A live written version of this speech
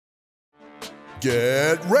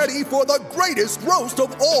Get ready for the greatest roast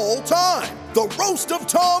of all time, the Roast of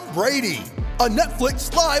Tom Brady, a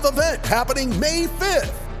Netflix live event happening May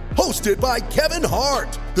 5th. Hosted by Kevin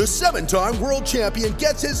Hart, the 7-time world champion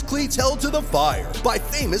gets his cleats held to the fire by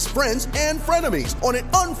famous friends and frenemies on an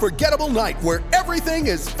unforgettable night where everything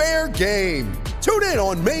is fair game. Tune in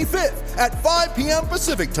on May 5th at 5 p.m.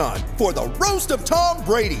 Pacific time for the Roast of Tom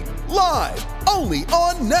Brady, live only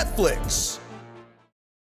on Netflix.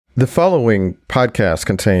 The following podcast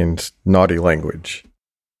contains naughty language.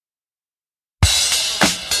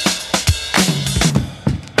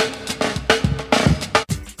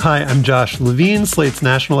 Hi, I'm Josh Levine, Slate's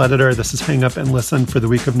national editor. This is Hang Up and Listen for the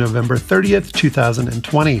week of November 30th,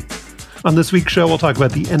 2020. On this week's show, we'll talk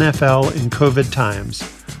about the NFL in COVID times,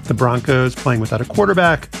 the Broncos playing without a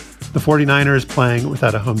quarterback, the 49ers playing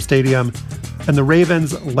without a home stadium, and the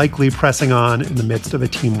Ravens likely pressing on in the midst of a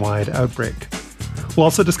team-wide outbreak. We'll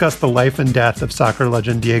also discuss the life and death of soccer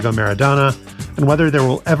legend Diego Maradona and whether there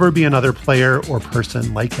will ever be another player or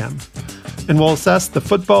person like him. And we'll assess the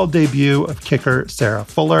football debut of kicker Sarah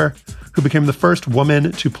Fuller, who became the first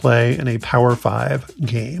woman to play in a Power 5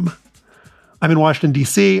 game. I'm in Washington,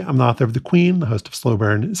 D.C. I'm the author of The Queen, the host of Slow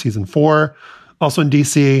Burn Season 4. Also in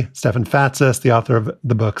D.C., Stefan Fatsis, the author of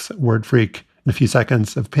the books Word Freak and A Few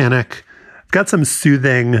Seconds of Panic. I've got some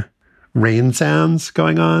soothing rain sounds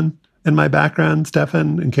going on in my background,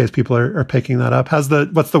 Stefan, in case people are picking that up.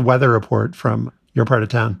 What's the weather report from your part of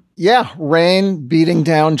town? Yeah, rain beating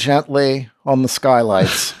down gently on the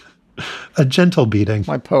skylights. A gentle beating.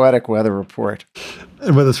 My poetic weather report.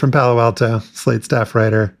 And with us from Palo Alto, Slate staff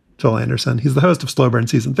writer Joel Anderson. He's the host of Slow Burn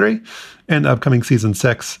Season 3 and upcoming Season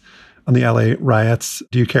 6 on the LA riots.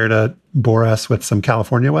 Do you care to bore us with some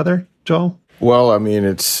California weather, Joel? Well, I mean,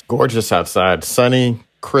 it's gorgeous outside. Sunny,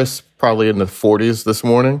 crisp, probably in the 40s this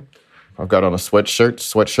morning. I've got on a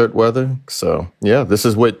sweatshirt weather. So, yeah, this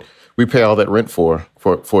is what we pay all that rent for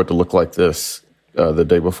it to look like this the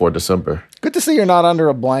day before December. Good to see you're not under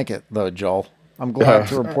a blanket, though, Joel. I'm glad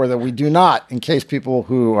to report that we do not, in case people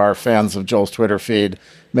who are fans of Joel's Twitter feed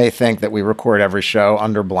may think that we record every show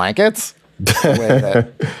under blankets, the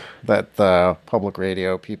way that the public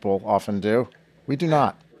radio people often do. We do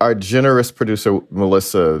not. Our generous producer,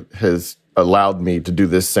 Melissa, has allowed me to do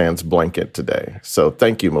this sans blanket today. So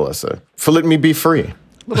thank you, Melissa, for letting me be free.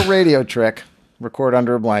 Little radio trick. Record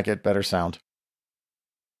under a blanket, better sound.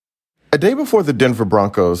 A day before the Denver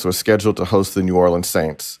Broncos were scheduled to host the New Orleans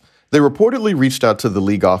Saints, they reportedly reached out to the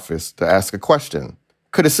league office to ask a question.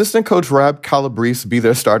 Could assistant coach Rob Calabrese be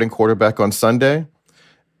their starting quarterback on Sunday?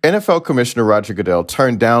 NFL Commissioner Roger Goodell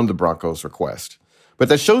turned down the Broncos' request. But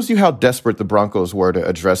that shows you how desperate the Broncos were to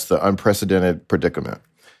address the unprecedented predicament.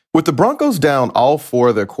 With the Broncos down all 4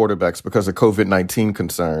 of their quarterbacks because of COVID-19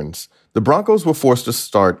 concerns, the Broncos were forced to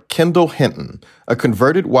start Kendall Hinton, a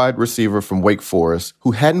converted wide receiver from Wake Forest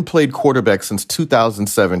who hadn't played quarterback since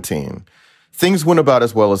 2017. Things went about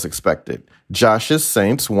as well as expected. Josh's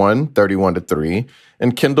Saints won 31-3,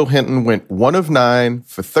 and Kendall Hinton went 1 of 9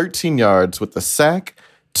 for 13 yards with a sack,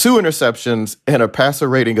 2 interceptions, and a passer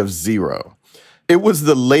rating of 0. It was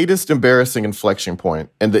the latest embarrassing inflection point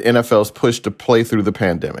in the NFL's push to play through the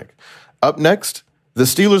pandemic. Up next, the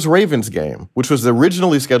Steelers-Ravens game, which was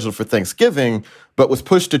originally scheduled for Thanksgiving, but was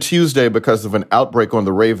pushed to Tuesday because of an outbreak on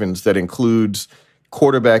the Ravens that includes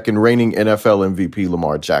quarterback and reigning NFL MVP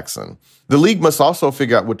Lamar Jackson. The league must also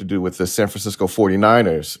figure out what to do with the San Francisco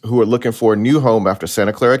 49ers, who are looking for a new home after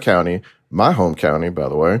Santa Clara County, my home county, by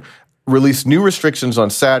the way, released new restrictions on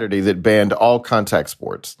Saturday that banned all contact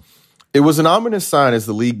sports. It was an ominous sign as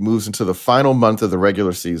the league moves into the final month of the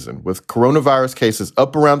regular season, with coronavirus cases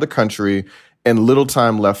up around the country and little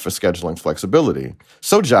time left for scheduling flexibility.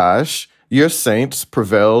 So, Josh, your Saints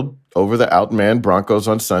prevailed over the outmanned Broncos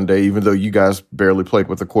on Sunday, even though you guys barely played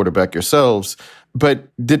with a quarterback yourselves. But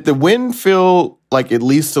did the win feel like at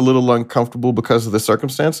least a little uncomfortable because of the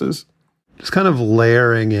circumstances? Just kind of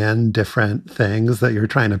layering in different things that you're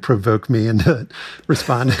trying to provoke me into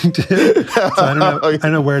responding to. So I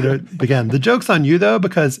don't know where to begin. The joke's on you, though,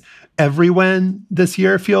 because every win this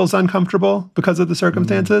year feels uncomfortable because of the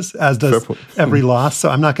circumstances, as does every loss. So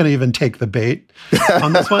I'm not going to even take the bait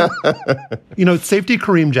on this one. Safety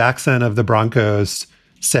Kareem Jackson of the Broncos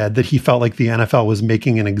said that he felt like the NFL was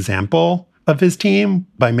making an example of his team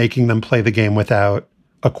by making them play the game without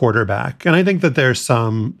a quarterback. And I think that there's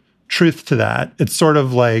some truth to that. It's sort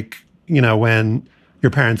of like, when your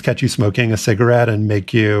parents catch you smoking a cigarette and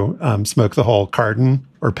make you smoke the whole carton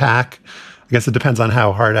or pack. I guess it depends on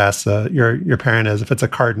how hard-ass your parent is, if it's a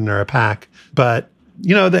carton or a pack. But, the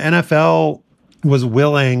NFL was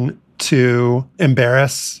willing to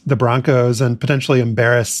embarrass the Broncos and potentially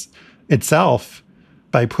embarrass itself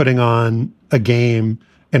by putting on a game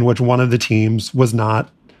in which one of the teams was not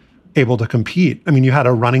able to compete. I mean, you had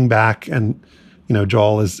a running back, and,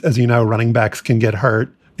 Joel, as you know, running backs can get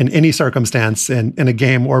hurt in any circumstance in a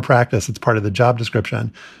game or practice. It's part of the job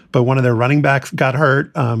description. But one of their running backs got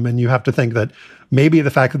hurt, and you have to think that maybe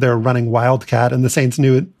the fact that they're running Wildcat and the Saints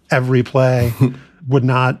knew every play would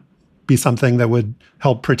not be something that would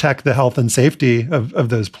help protect the health and safety of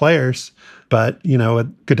those players. But,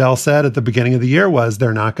 what Goodell said at the beginning of the year was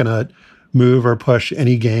they're not going to move or push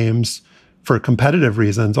any games for competitive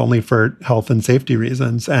reasons, only for health and safety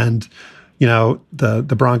reasons. And,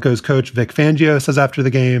 the Broncos coach, Vic Fangio, says after the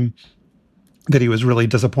game that he was really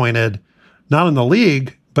disappointed, not in the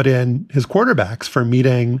league, but in his quarterbacks for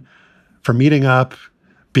meeting up,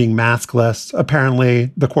 being maskless.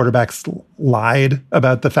 Apparently, the quarterbacks lied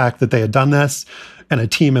about the fact that they had done this, and a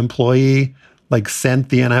team employee sent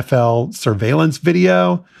the NFL surveillance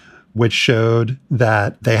video, which showed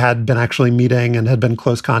that they had been actually meeting and had been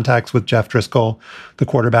close contacts with Jeff Driscoll, the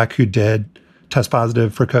quarterback who did test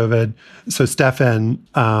positive for COVID. So, Stefan,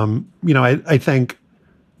 I think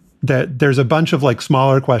that there's a bunch of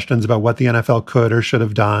smaller questions about what the NFL could or should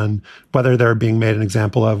have done, whether they're being made an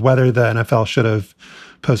example of, whether the NFL should have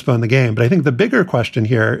postponed the game. But I think the bigger question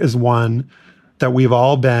here is one that we've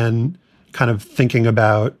all been kind of thinking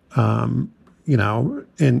about, in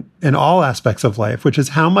all aspects of life, which is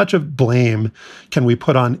how much of blame can we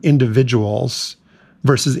put on individuals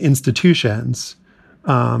versus institutions?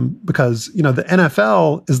 Because, the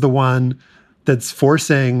NFL is the one that's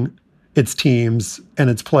forcing its teams and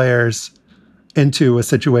its players into a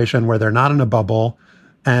situation where they're not in a bubble,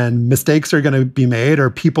 and mistakes are going to be made, or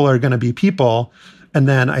people are going to be people. And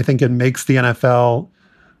then I think it makes the NFL,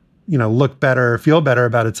 look better, feel better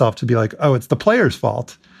about itself to be like, oh, it's the players'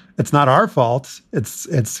 fault. It's not our fault. It's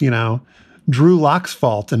Drew Lock's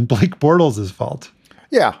fault and Blake Bortles' fault.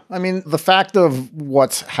 Yeah. I mean, the fact of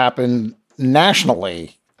what's happened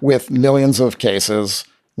nationally with millions of cases,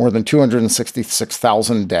 more than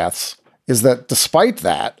 266,000 deaths, is that despite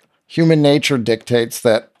that, human nature dictates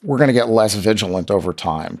that we're going to get less vigilant over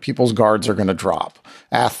time. People's guards are going to drop.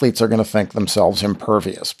 Athletes are going to think themselves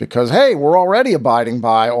impervious because, hey, we're already abiding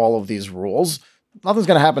by all of these rules. Nothing's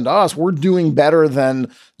going to happen to us. We're doing better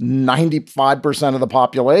than 95% of the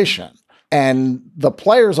population. And the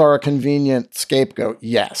players are a convenient scapegoat,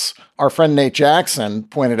 yes. Our friend Nate Jackson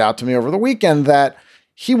pointed out to me over the weekend that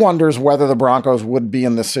he wonders whether the Broncos would be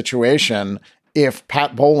in this situation if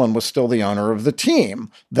Pat Bowlen was still the owner of the team,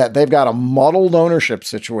 that they've got a muddled ownership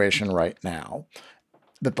situation right now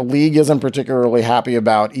that the league isn't particularly happy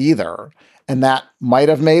about either. And that might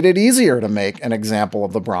have made it easier to make an example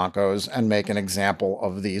of the Broncos and make an example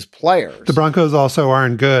of these players. The Broncos also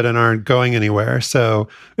aren't good and aren't going anywhere. So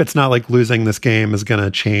it's not like losing this game is going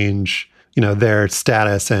to change, their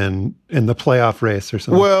status in the playoff race or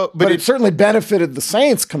something. Well, but it certainly benefited the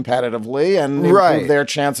Saints competitively and improved their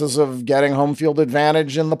chances of getting home field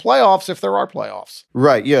advantage in the playoffs if there are playoffs.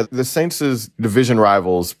 Right. Yeah. The Saints' division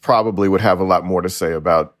rivals probably would have a lot more to say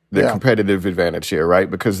about the competitive advantage here, right?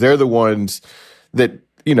 Because they're the ones that,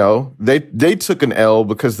 they took an L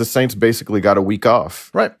because the Saints basically got a week off.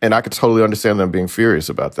 Right. And I could totally understand them being furious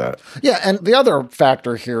about that. Yeah. And the other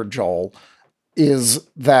factor here, Joel, is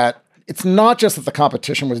that it's not just that the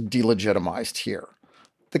competition was delegitimized here.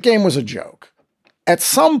 The game was a joke. At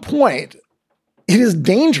some point, it is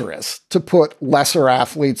dangerous to put lesser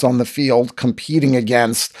athletes on the field competing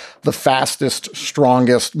against the fastest,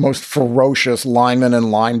 strongest, most ferocious linemen and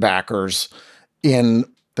linebackers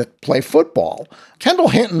that play football. Kendall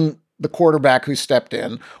Hinton, the quarterback who stepped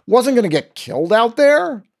in, wasn't going to get killed out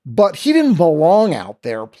there, but he didn't belong out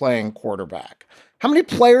there playing quarterback. How many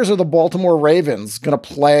players are the Baltimore Ravens going to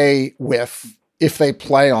play with if they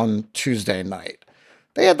play on Tuesday night?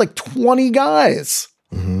 They had 20 guys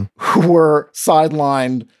who were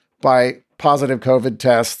sidelined by positive COVID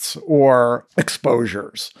tests or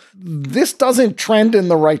exposures. This doesn't trend in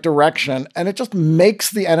the right direction, and it just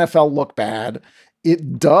makes the NFL look bad.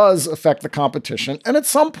 It does affect the competition, and at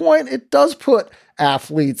some point, it does put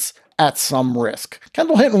athletes at some risk.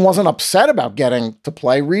 Kendall Hinton wasn't upset about getting to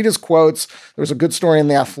play. Read his quotes. There was a good story in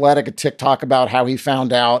The Athletic, a TikTok about how he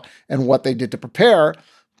found out and what they did to prepare,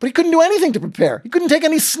 but he couldn't do anything to prepare. He couldn't take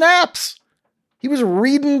any snaps. He was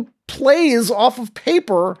reading plays off of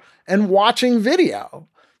paper and watching video.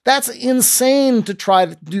 That's insane to try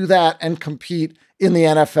to do that and compete in the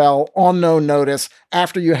NFL on no notice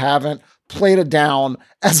after you haven't played it down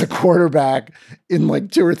as a quarterback in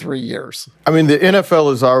 2 or 3 years. I mean, the NFL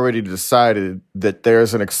has already decided that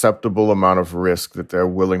there's an acceptable amount of risk that they're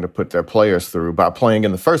willing to put their players through by playing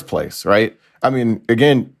in the first place, right? I mean,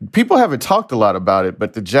 again, people haven't talked a lot about it,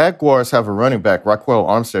 but the Jaguars have a running back, Raquel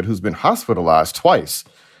Armstead, who's been hospitalized twice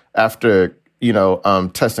after,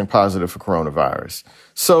 testing positive for coronavirus.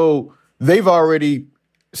 So they've already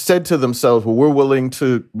said to themselves, well, we're willing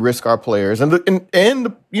to risk our players. And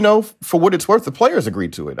for what it's worth, the players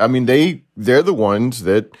agreed to it. I mean, they're the ones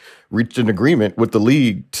that reached an agreement with the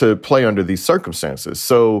league to play under these circumstances.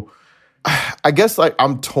 So I guess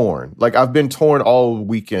I'm torn. I've been torn all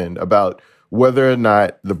weekend about whether or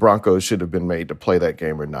not the Broncos should have been made to play that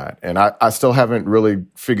game or not. And I still haven't really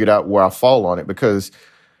figured out where I fall on it, because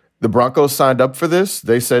the Broncos signed up for this.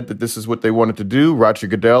 They said that this is what they wanted to do. Roger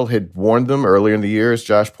Goodell had warned them earlier in the year, as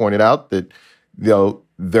Josh pointed out, that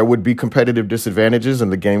there would be competitive disadvantages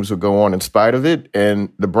and the games would go on in spite of it.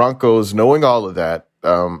 And the Broncos, knowing all of that,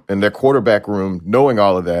 and their quarterback room knowing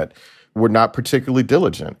all of that, were not particularly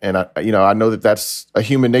diligent. And I know that that's a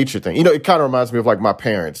human nature thing. It kind of reminds me of my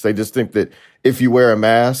parents. They just think that if you wear a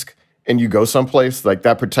mask and you go someplace,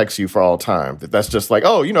 that protects you for all time. That's just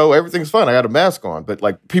everything's fine. I got a mask on.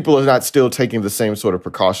 But people are not still taking the same sort of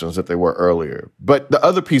precautions that they were earlier. But the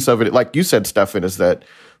other piece of it, like you said, Stefan, is that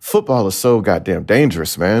football is so goddamn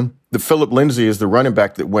dangerous, man. The Phillip Lindsay is the running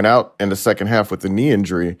back that went out in the second half with the knee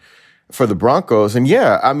injury for the Broncos. And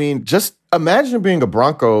yeah, I mean, just imagine being a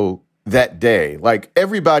Bronco that day.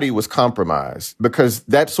 Everybody was compromised, because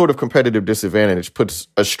that sort of competitive disadvantage puts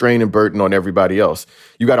a strain and burden on everybody else.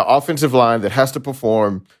 You got an offensive line that has to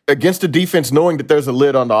perform against a defense knowing that there's a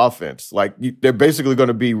lid on the offense. They're basically going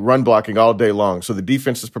to be run blocking all day long. So the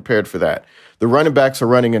defense is prepared for that. The running backs are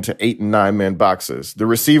running into 8 and 9 man boxes. The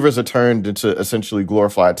receivers are turned into essentially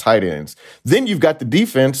glorified tight ends. Then you've got the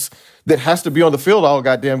defense that has to be on the field all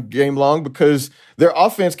goddamn game long, because their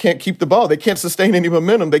offense can't keep the ball. They can't sustain any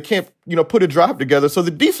momentum. They can't, put a drive together. So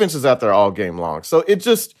the defense is out there all game long. So it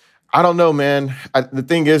just, I don't know, man. The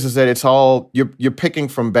thing is that it's all, you're picking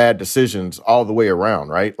from bad decisions all the way around,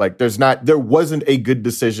 right? There wasn't a good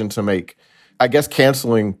decision to make. I guess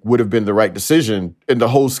canceling would have been the right decision in the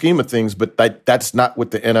whole scheme of things, but that's not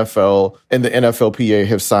what the NFL and the NFLPA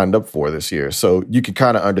have signed up for this year. So you can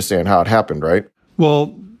kind of understand how it happened, right?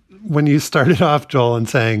 Well, when you started off, Joel, and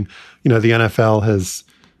saying, the NFL has,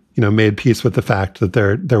 made peace with the fact that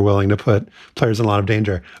they're willing to put players in a lot of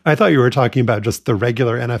danger, I thought you were talking about just the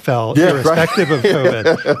regular NFL, irrespective of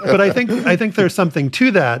COVID. But I think there's something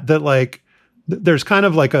to that there's kind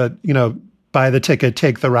of a, buy the ticket,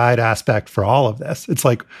 take the ride aspect for all of this. It's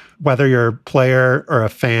whether you're a player or a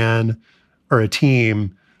fan or a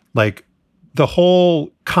team, the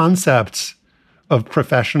whole concept of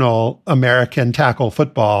professional American tackle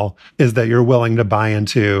football is that you're willing to buy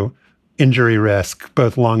into injury risk,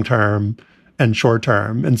 both long-term and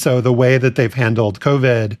short-term. And so the way that they've handled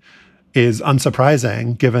COVID is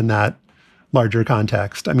unsurprising given that larger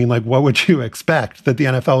context. I mean, what would you expect? That the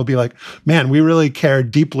NFL would be like, man, we really care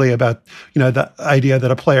deeply about, the idea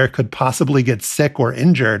that a player could possibly get sick or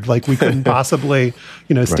injured. We couldn't possibly,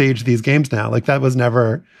 stage these games now. That was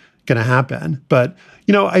never going to happen. But,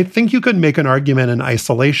 I think you could make an argument in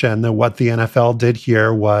isolation that what the NFL did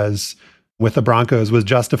here was, with the Broncos, was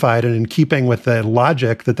justified and in keeping with the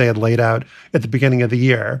logic that they had laid out at the beginning of the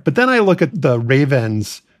year. But then I look at the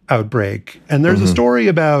Ravens outbreak, and there's a story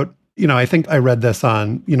about, I think I read this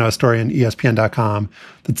on, a story on ESPN.com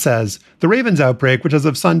that says the Ravens outbreak, which as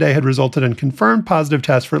of Sunday had resulted in confirmed positive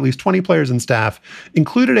tests for at least 20 players and staff,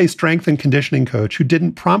 included a strength and conditioning coach who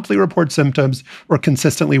didn't promptly report symptoms or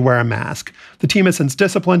consistently wear a mask. The team has since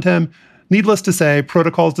disciplined him. Needless to say,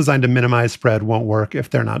 protocols designed to minimize spread won't work if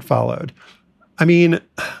they're not followed. I mean,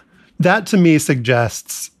 that to me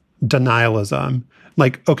suggests denialism.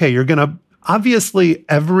 Okay, obviously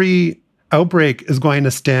every outbreak is going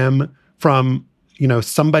to stem from,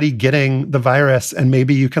 somebody getting the virus, and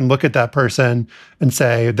maybe you can look at that person and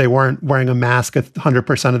say they weren't wearing a mask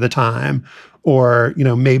 100% of the time, or,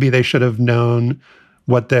 maybe they should have known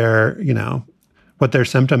what their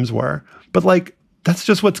symptoms were. But that's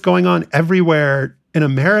just what's going on everywhere in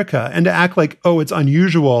America. And to act it's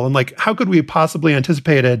unusual, and how could we have possibly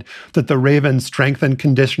anticipated that the Ravens strength and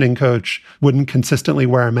conditioning coach wouldn't consistently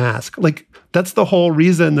wear a mask? That's the whole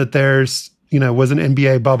reason that there's, was an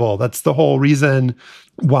NBA bubble. That's the whole reason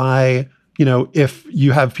why, if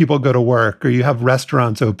you have people go to work or you have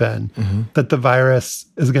restaurants open, that the virus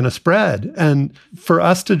is going to spread. And for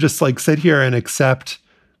us to just sit here and accept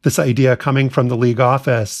this idea coming from the league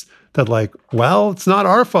office that like, well, it's not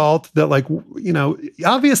our fault, that like,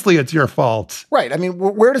 obviously it's your fault. Right. I mean,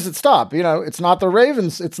 where does it stop? It's not the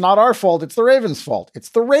Ravens. It's not our fault. It's the Ravens' fault.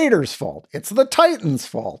 It's the Raiders' fault. It's the Titans'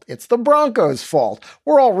 fault. It's the Broncos' fault.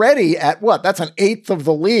 We're already at what? That's an eighth of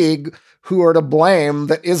the league who are to blame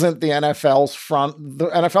that isn't the the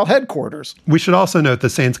NFL headquarters. We should also note the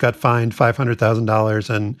Saints got fined $500,000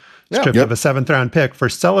 and stripped of a 7th-round pick for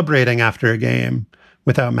celebrating after a game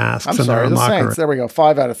without masks. I'm sorry, the Saints. There we go.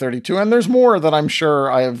 5 out of 32. And there's more that I'm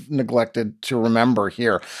sure I have neglected to remember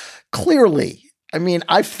here. Clearly, I mean,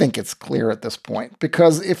 I think it's clear at this point,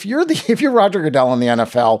 because if you're Roger Goodell in the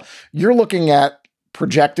NFL, you're looking at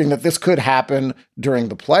projecting that this could happen during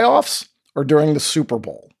the playoffs or during the Super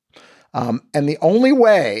Bowl. And the only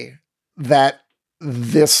way that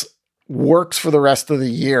this works for the rest of the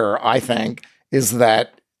year, I think, is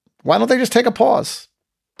that why don't they just take a pause?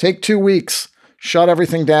 Take 2 weeks. Shut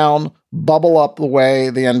everything down, bubble up the way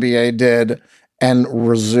the NBA did, and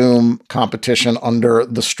resume competition under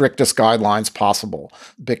the strictest guidelines possible.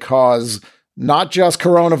 Because not just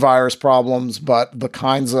coronavirus problems, but the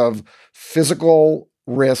kinds of physical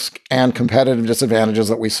risk and competitive disadvantages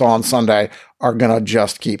that we saw on Sunday are going to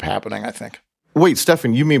just keep happening, I think. Wait,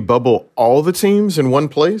 Stefan, you mean bubble all the teams in one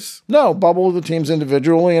place? No, bubble the teams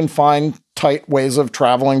individually and find tight ways of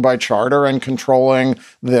traveling by charter and controlling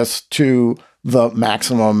this to the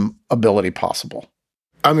maximum ability possible.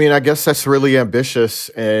 I mean, I guess that's really ambitious.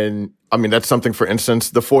 And I mean, that's something, for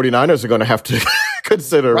instance, the 49ers are going to have to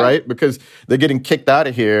consider, right? Because they're getting kicked out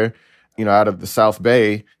of here, out of the South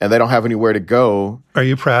Bay, and they don't have anywhere to go. Are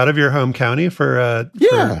you proud of your home county for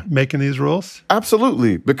making these rules?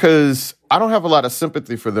 Absolutely. Because I don't have a lot of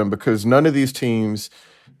sympathy for them, because none of these teams,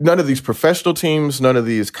 none of these professional teams, none of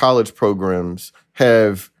these college programs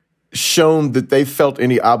have shown that they felt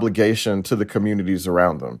any obligation to the communities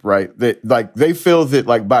around them, right? They feel that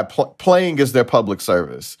like by playing is their public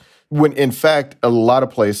service. When in fact, a lot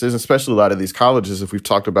of places, especially a lot of these colleges, if we've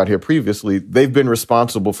talked about here previously, they've been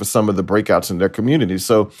responsible for some of the breakouts in their communities.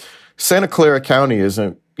 So Santa Clara County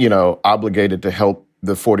isn't, obligated to help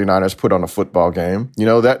the 49ers put on a football game.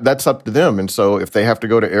 That's up to them. And so if they have to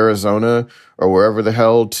go to Arizona or wherever the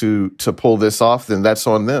hell to pull this off, then that's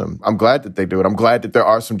on them. I'm glad that they do it. I'm glad that there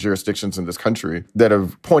are some jurisdictions in this country that are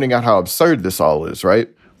pointing out how absurd this all is, right?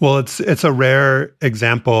 Well, it's a rare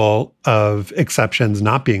example of exceptions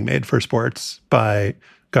not being made for sports by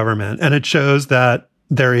government. And it shows that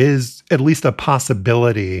there is at least a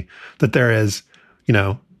possibility that there is,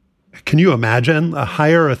 can you imagine a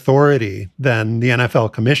higher authority than the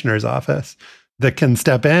NFL commissioner's office that can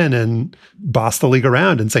step in and boss the league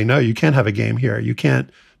around and say, no, you can't have a game here. You can't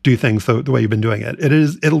do things the way you've been doing it. It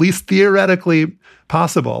is at least theoretically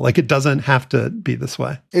possible. Like, it doesn't have to be this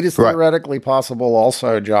way. It is theoretically possible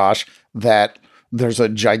also, Josh, that there's a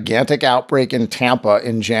gigantic outbreak in Tampa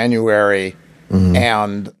in January,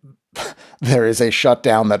 and there is a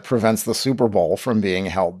shutdown that prevents the Super Bowl from being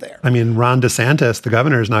held there. I mean, Ron DeSantis, the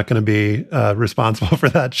governor, is not going to be responsible for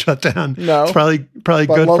that shutdown. No, it's probably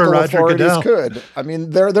good for Roger Goodell. Could. I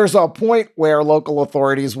mean, there's a point where local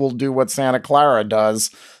authorities will do what Santa Clara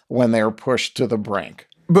does when they are pushed to the brink.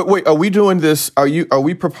 But wait, are we doing this? Are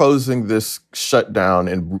we proposing this shutdown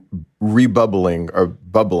and rebubbling or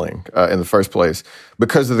bubbling in the first place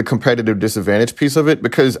because of the competitive disadvantage piece of it?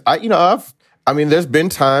 Because there's been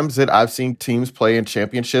times that I've seen teams play in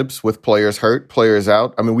championships with players hurt, players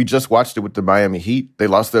out. I mean, we just watched it with the Miami Heat. They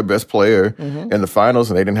lost their best player in the finals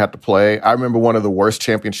and they didn't have to play. I remember one of the worst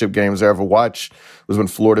championship games I ever watched was when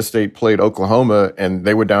Florida State played Oklahoma and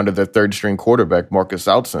they were down to their third string quarterback, Marcus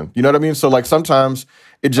Outzen. You know what I mean? So like sometimes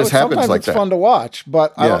it just happens like that. Sometimes it's fun to watch,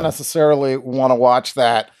 but I don't necessarily want to watch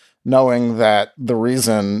that knowing that the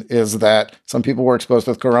reason is that some people were exposed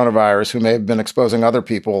with coronavirus who may have been exposing other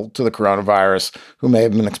people to the coronavirus, who may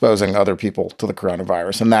have been exposing other people to the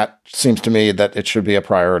coronavirus. And that seems to me that it should be a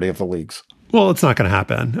priority of the leagues. Well, it's not going to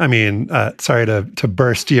happen. I mean, sorry to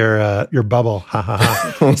burst your bubble,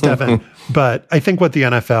 Stefan. But I think what the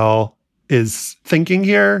NFL is thinking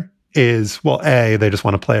here is, well, A, they just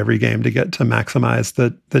want to play every game to get to maximize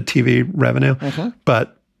the TV revenue.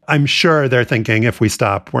 But I'm sure they're thinking, if we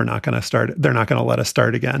stop, we're not going to start. They're not going to let us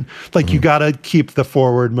start again. Like, you got to keep the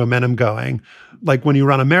forward momentum going. Like when you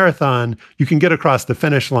run a marathon, you can get across the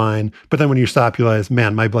finish line, but then when you stop, you realize,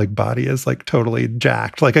 man, my body is like totally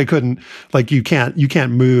jacked. Like I couldn't, like you can't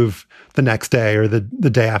move the next day or the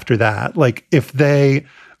day after that. Like if they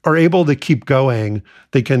are able to keep going,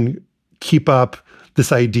 they can keep up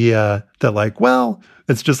this idea that like, well,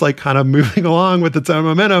 it's just like kind of moving along with its own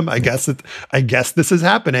momentum. I guess this is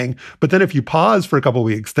happening. But then if you pause for a couple of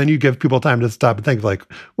weeks, then you give people time to stop and think like,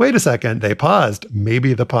 wait a second, they paused.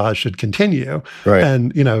 Maybe the pause should continue. Right.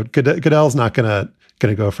 And, Goodell's not going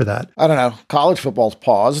to go for that. I don't know. College football's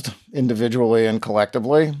paused individually and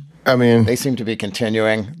collectively. I mean, they seem to be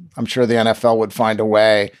continuing. I'm sure the NFL would find a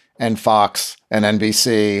way, and Fox and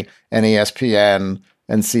NBC and ESPN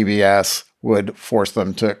and CBS would force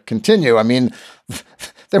them to continue. I mean,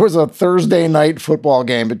 there was a Thursday night football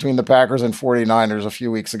game between the Packers and 49ers a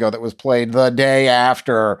few weeks ago that was played the day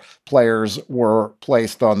after players were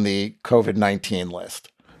placed on the COVID-19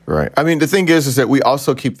 list. Right. I mean, the thing is that we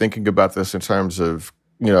also keep thinking about this in terms of,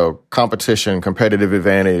 competition, competitive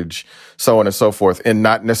advantage, so on and so forth, and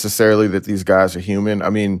not necessarily that these guys are human.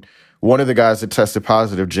 I mean, one of the guys that tested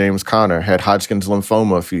positive, James Conner, had Hodgkin's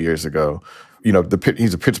lymphoma a few years ago.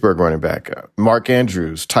 He's a Pittsburgh running back. Mark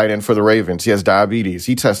Andrews, tight end for the Ravens. He has diabetes.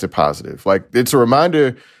 He tested positive. Like, it's a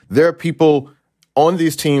reminder there are people on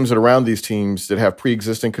these teams and around these teams that have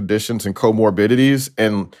pre-existing conditions and comorbidities,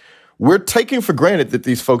 and we're taking for granted that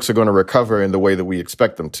these folks are going to recover in the way that we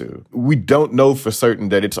expect them to. We don't know for certain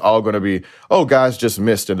that it's all going to be, guys just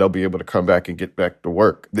missed and they'll be able to come back and get back to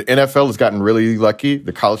work. The NFL has gotten really lucky.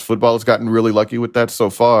 The college football has gotten really lucky with that so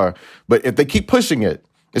far. But if they keep pushing it,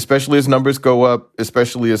 especially as numbers go up,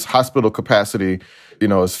 especially as hospital capacity,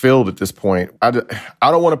 is filled at this point, I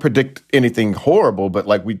don't want to predict anything horrible, but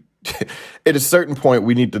like at a certain point,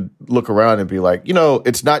 we need to look around and be like,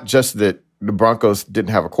 it's not just that the Broncos didn't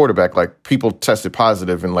have a quarterback. Like, people tested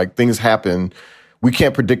positive and like things happen. We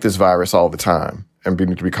can't predict this virus all the time, and we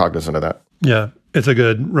need to be cognizant of that. Yeah, it's a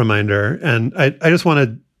good reminder. And I just want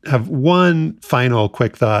to have one final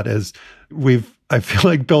quick thought is I feel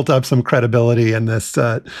like built up some credibility in this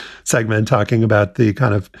segment talking about the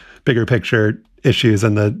kind of bigger picture issues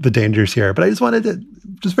and the dangers here. But I just wanted to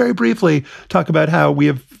just very briefly talk about how we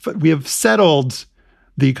have settled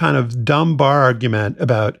the kind of dumb bar argument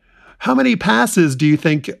about how many passes do you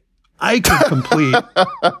think I could complete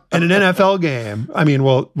in an NFL game? I mean,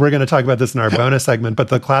 well, we're going to talk about this in our bonus segment, but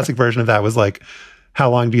the classic version of that was like, how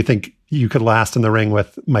long do you think you could last in the ring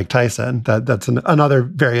with Mike Tyson? That's another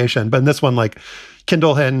variation. But in this one, like,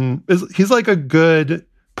 Kendall Hinton, he's like a good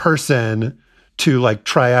person to like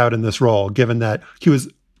try out in this role, given that he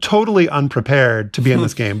was totally unprepared to be in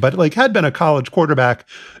this game, but like had been a college quarterback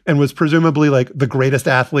and was presumably like the greatest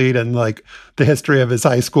athlete in like the history of his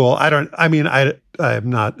high school. I'm not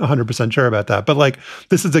 100% sure about that, but like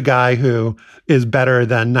this is a guy who is better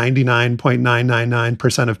than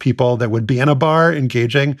 99.999% of people that would be in a bar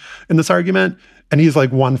engaging in this argument. And he's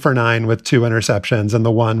like 1 for 9 with 2 interceptions. And the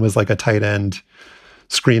one was like a tight end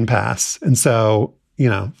screen pass. And so,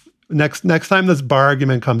 next time this bar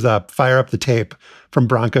argument comes up, fire up the tape from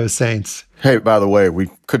Broncos Saints. Hey, by the way, we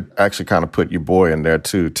could actually kind of put your boy in there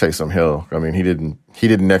too, Taysom Hill. I mean, he didn't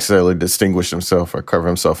necessarily distinguish himself or cover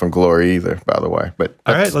himself in glory either, by the way. But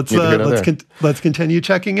all right, let's continue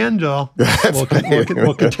checking in, Joel.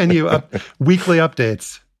 We'll continue weekly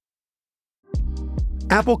updates.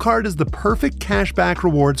 Apple Card is the perfect cashback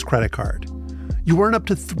rewards credit card. You earn up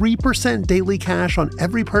to 3% daily cash on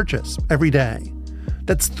every purchase every day.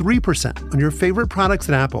 That's 3% on your favorite products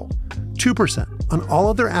at Apple, 2% on all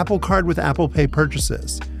other Apple Card with Apple Pay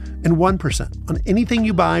purchases, and 1% on anything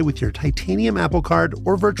you buy with your titanium Apple Card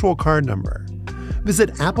or virtual card number.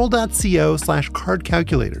 Visit apple.co/card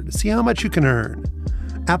calculator to see how much you can earn.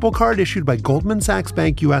 Apple Card issued by Goldman Sachs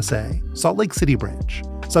Bank USA, Salt Lake City branch,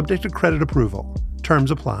 subject to credit approval.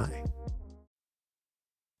 Terms apply.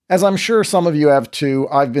 As I'm sure some of you have too,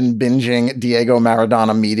 I've been binging Diego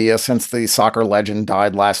Maradona media since the soccer legend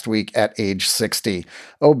died last week at age 60.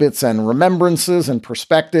 Obits and remembrances and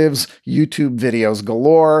perspectives, YouTube videos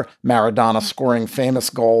galore, Maradona scoring famous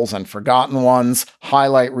goals and forgotten ones,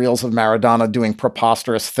 highlight reels of Maradona doing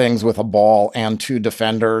preposterous things with a ball and 2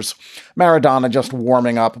 defenders, Maradona just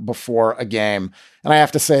warming up before a game. And I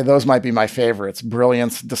have to say, those might be my favorites,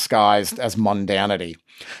 brilliance disguised as mundanity.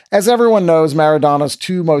 As everyone knows, Maradona's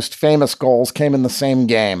 2 most famous goals came in the same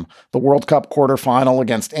game, the World Cup quarterfinal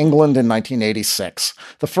against England in 1986.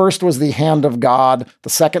 The first was the hand of God.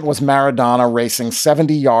 The second was Maradona racing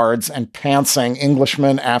 70 yards and pantsing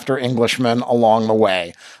Englishman after Englishman along the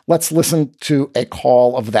way. Let's listen to a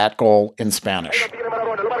call of that goal in Spanish.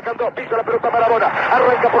 Pisa la pelota Maradona,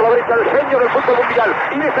 arranca por la derecha el genio del fútbol mundial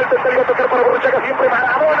y deja el tercero a tocar para Borruchaga, siempre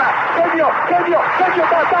Maradona, genio,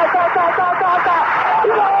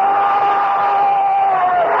 ¡Gol!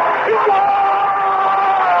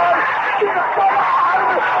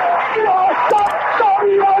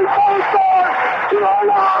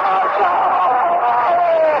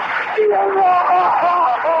 ¡Y el gol!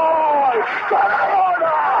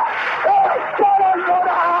 ¡Maradona! ¡Es para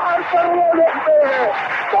llorar, perdónenme!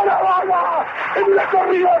 ¡Maradona! En la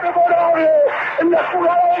corrida memorable, en la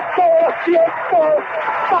jugada de todos los tiempos,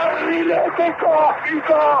 barrilete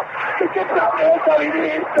cósmico, ¿de qué planeta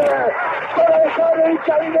viniste? Para dejar el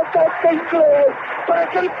chavinetante inglés, para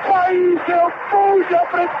que el país se opulle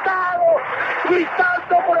apretado,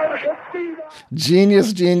 gritando por Argentina.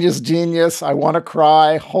 Genius, genius, genius. I want to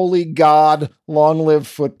cry. Holy God, long live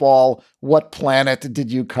football. What planet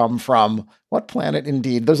did you come from? What planet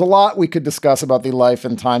indeed? There's a lot we could discuss about the life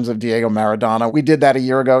and times of Diego Maradona. We did that a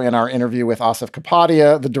year ago in our interview with Asif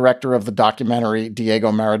Kapadia, the director of the documentary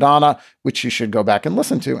Diego Maradona, which you should go back and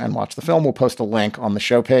listen to and watch the film. We'll post a link on the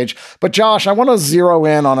show page. But Josh, I want to zero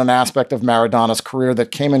in on an aspect of Maradona's career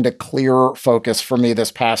that came into clear focus for me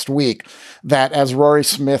this past week. That, as Rory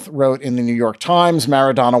Smith wrote in the New York Times,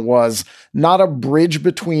 Maradona was not a bridge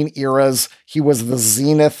between eras. He was the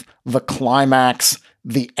zenith, the climax,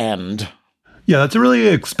 the end. Yeah, that's a really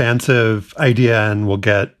expansive idea, and we'll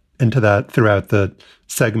get into that throughout the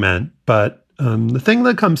segment. But the thing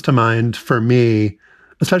that comes to mind for me,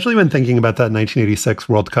 especially when thinking about that 1986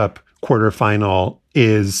 World Cup quarterfinal,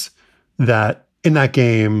 is that in that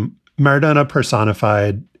game, Maradona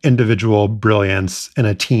personified individual brilliance in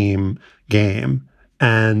a team game.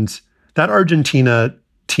 And that Argentina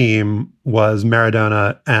team was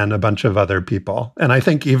Maradona and a bunch of other people. And I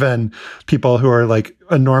think even people who are like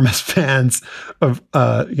enormous fans of,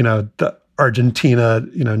 the Argentina,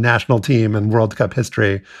 national team and World Cup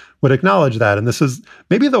history would acknowledge that. And this is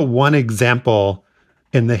maybe the one example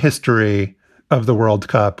in the history of the World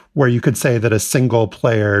Cup where you could say that a single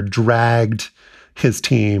player dragged his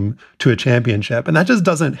team to a championship. And that just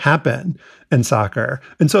doesn't happen in soccer.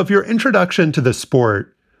 And so if your introduction to the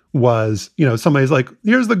sport was, somebody's like,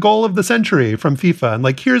 here's the goal of the century from FIFA, and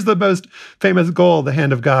like, here's the most famous goal, the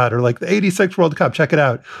hand of God, or like the 86 World Cup, check it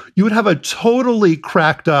out. You would have a totally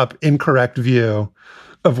cracked up, incorrect view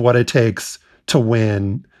of what it takes to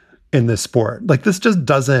win in this sport. Like, this just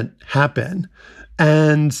doesn't happen.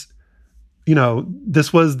 And,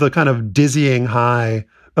 this was the kind of dizzying high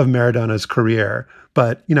of Maradona's career.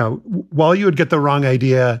 But, while you would get the wrong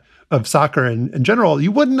idea of soccer in general,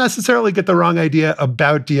 you wouldn't necessarily get the wrong idea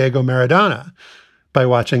about Diego Maradona by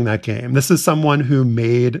watching that game. This is someone who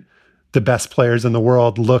made the best players in the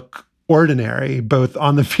world look ordinary, both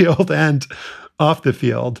on the field and off the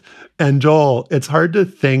field. And Joel, it's hard to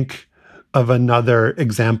think of another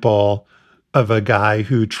example of a guy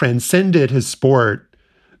who transcended his sport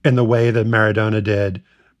in the way that Maradona did,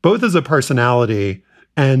 both as a personality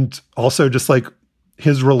and also just like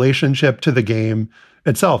his relationship to the game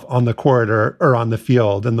itself on the court or on the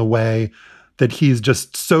field, and the way that he's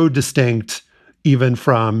just so distinct even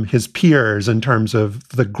from his peers in terms of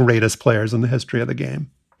the greatest players in the history of the game.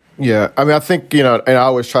 Yeah, I mean, I think, and I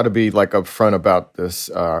always try to be like upfront about this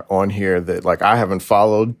on here that like I haven't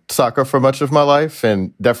followed soccer for much of my life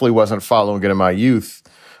and definitely wasn't following it in my youth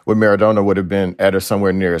when Maradona would have been at or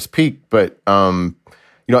somewhere near his peak. But,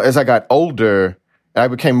 as I got older, I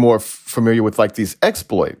became more familiar with like these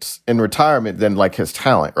exploits in retirement than like his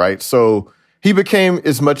talent, right? So he became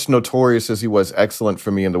as much notorious as he was excellent for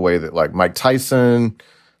me in the way that like Mike Tyson,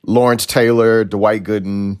 Lawrence Taylor, Dwight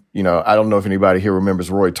Gooden, I don't know if anybody here remembers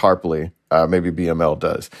Roy Tarpley. Maybe BML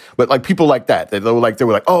does. But like people like that, they were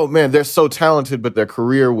like, oh man, they're so talented, but their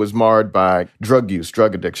career was marred by drug use,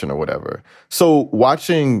 drug addiction or whatever. So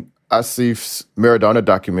watching Asif's Maradona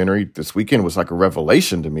documentary this weekend was like a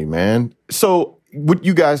revelation to me, man. So what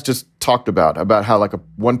you guys just talked about how like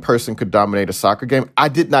one person could dominate a soccer game, I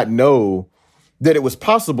did not know that it was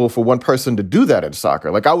possible for one person to do that in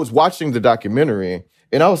soccer. Like I was watching the documentary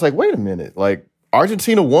and I was like, wait a minute, like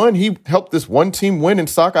Argentina won. He helped this one team win in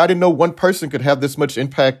soccer. I didn't know one person could have this much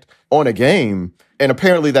impact on a game. And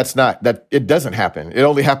apparently that it doesn't happen. It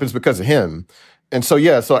only happens because of him. And so,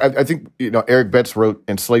 I think, Eric Betts wrote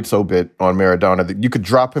in Slate's obit on Maradona that you could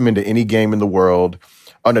drop him into any game in the world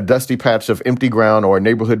on a dusty patch of empty ground or a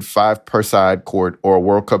neighborhood 5-per-side court or a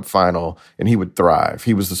World Cup final, and he would thrive.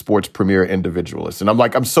 He was the sport's premier individualist. And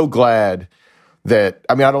I'm so glad that,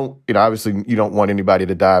 I don't, obviously you don't want anybody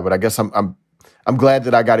to die, but I guess I'm glad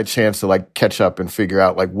that I got a chance to like catch up and figure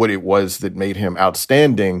out like what it was that made him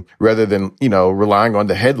outstanding rather than, relying on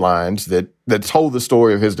the headlines that told the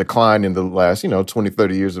story of his decline in the last, 20,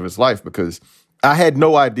 30 years of his life, because I had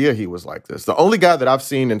no idea he was like this. The only guy that I've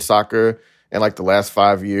seen in soccer in like the last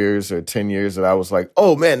 5 years or 10 years that I was like,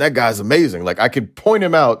 oh man, that guy's amazing. Like I could point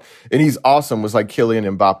him out and he's awesome was like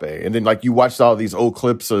Kylian Mbappe. And then like you watched all these old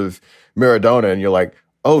clips of Maradona and you're like,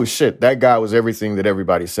 oh shit, that guy was everything that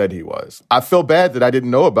everybody said he was. I feel bad that I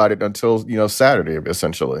didn't know about it until, Saturday,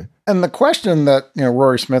 essentially. And the question that,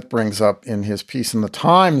 Rory Smith brings up in his piece in the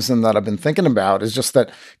Times and that I've been thinking about is just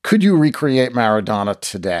that, could you recreate Maradona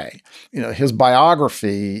today? His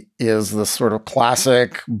biography is this sort of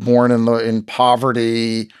classic, born in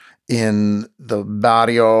poverty, in the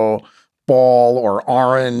barrio, ball or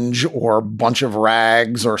orange or bunch of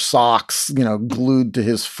rags or socks, glued to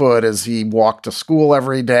his foot as he walked to school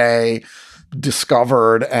every day,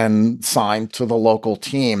 discovered and signed to the local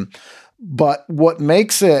team. But what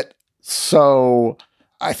makes it so,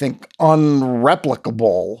 I think,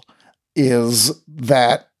 unreplicable is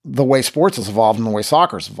that the way sports has evolved and the way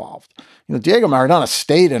soccer's evolved. Diego Maradona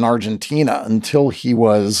stayed in Argentina until he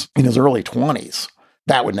was in his early 20s.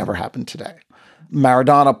 That would never happen today.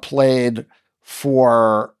 Maradona played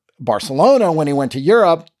for Barcelona when he went to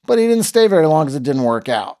Europe, but he didn't stay very long because it didn't work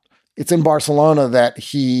out. It's in Barcelona that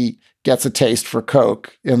he gets a taste for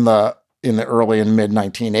Coke in the early and mid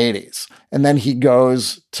 1980s. And then he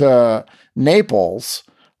goes to Naples,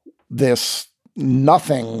 this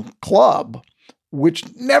nothing club, which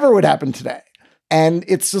never would happen today. And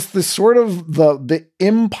it's just this sort of the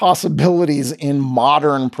impossibilities in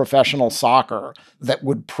modern professional soccer that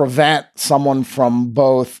would prevent someone from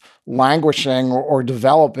both languishing or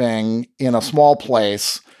developing in a small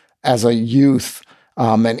place as a youth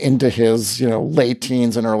and into his late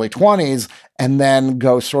teens and early 20s, and then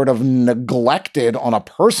go sort of neglected on a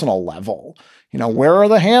personal level. Where are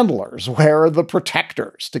the handlers? Where are the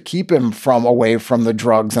protectors to keep him away from the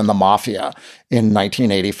drugs and the mafia in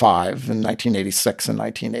 1985 and 1986 and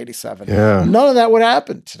 1987? Yeah. None of that would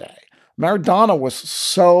happen today. Maradona was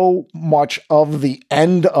so much of the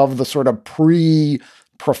end of the sort of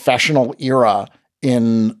pre-professional era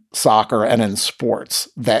in soccer and in sports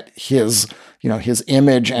that his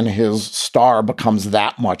image and his star becomes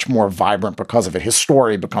that much more vibrant because of it. His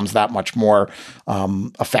story becomes that much more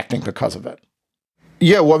affecting because of it.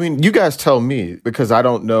 Yeah, well, you guys tell me, because I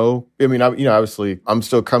don't know. Obviously, I'm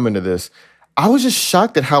still coming to this. I was just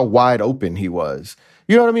shocked at how wide open he was.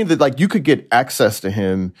 You know what I mean? That you could get access to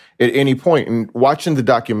him at any point. And watching the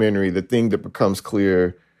documentary, the thing that becomes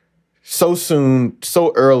clear so soon,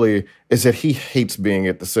 so early, is that he hates being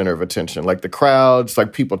at the center of attention. Like the crowds,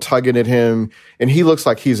 like people tugging at him, and he looks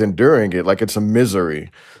like he's enduring it, like it's a misery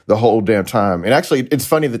the whole damn time. And actually, it's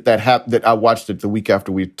funny that happened. That I watched it the week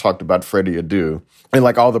after we talked about Freddie Adu, and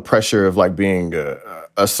like all the pressure of like being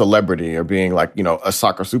a celebrity or being like a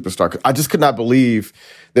soccer superstar. I just could not believe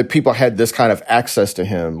that people had this kind of access to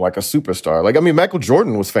him like a superstar. Michael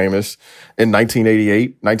Jordan was famous in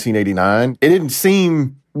 1988, 1989. It didn't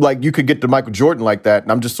seem like you could get to Michael Jordan like that.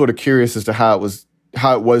 And I'm just sort of curious as to how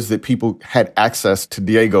it was that people had access to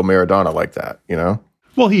Diego Maradona like that,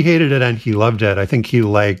 Well, he hated it and he loved it. I think he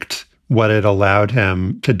liked what it allowed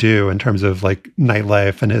him to do in terms of like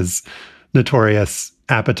nightlife and his notorious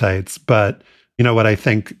appetites. But, what I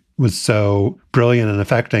think was so brilliant and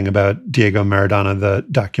affecting about Diego Maradona, the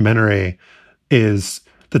documentary, is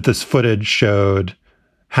that this footage showed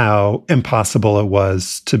how impossible it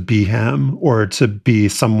was to be him or to be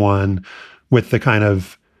someone with the kind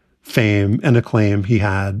of fame and acclaim he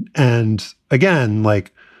had. And again,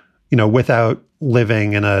 without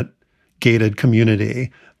living in a gated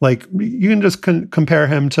community, you can just compare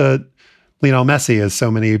him to Lionel Messi, as so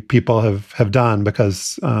many people have done,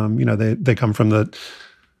 because they come from the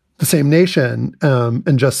same nation,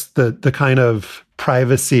 and just the kind of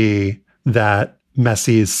privacy that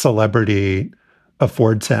Messi's celebrity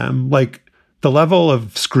affords him. The level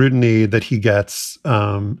of scrutiny that he gets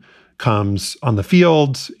comes on the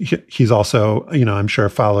field. He's also, I'm sure,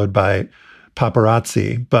 followed by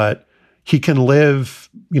paparazzi, but he can live,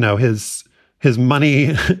 his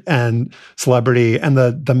money and celebrity and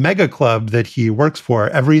the mega club that he works for.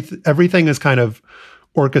 Everything is kind of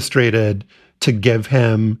orchestrated to give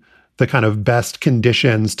him the kind of best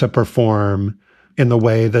conditions to perform in the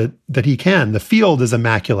way that he can. The field is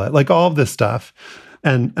immaculate, all of this stuff.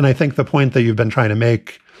 And I think the point that you've been trying to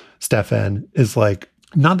make, Stefan, is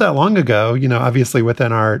not that long ago, obviously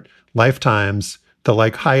within our lifetimes, the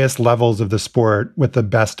highest levels of the sport with the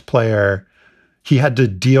best player, he had to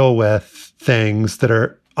deal with things that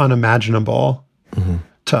are unimaginable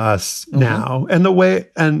to us now. And the way,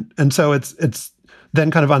 and so it's then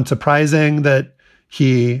kind of unsurprising that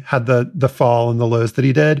he had the fall and the lows that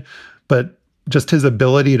he did, but just his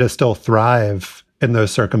ability to still thrive in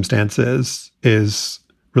those circumstances is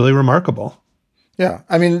really remarkable. Yeah.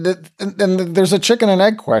 And there's a chicken and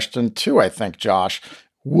egg question too, I think, Josh.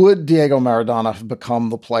 Would Diego Maradona have become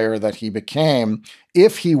the player that he became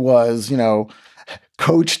if he was,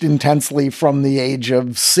 coached intensely from the age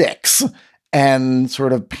of 6 and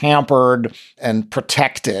sort of pampered and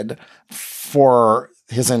protected for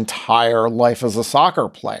his entire life as a soccer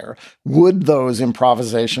player. Would those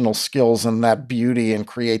improvisational skills and that beauty and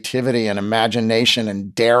creativity and imagination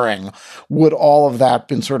and daring, would all of that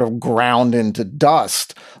been sort of ground into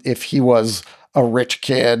dust if he was a rich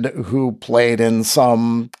kid who played in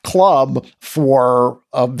some club for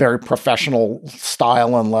a very professional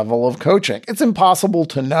style and level of coaching? It's impossible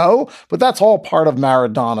to know, but that's all part of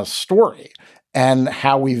Maradona's story and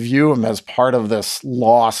how we view him as part of this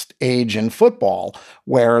lost age in football,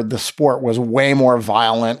 where the sport was way more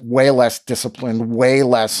violent, way less disciplined, way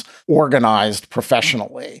less organized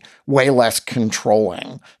professionally, way less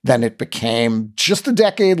controlling than it became just a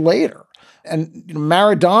decade later. And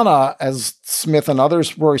Maradona, as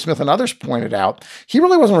Rory Smith and others pointed out, he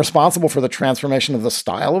really wasn't responsible for the transformation of the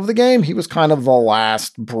style of the game. He was kind of the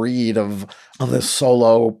last breed of this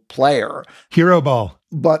solo player. Hero ball.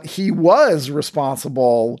 But he was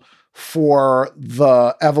responsible for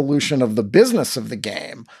the evolution of the business of the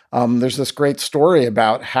game. There's this great story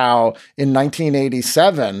about how in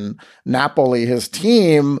 1987, Napoli, his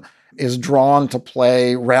team, is drawn to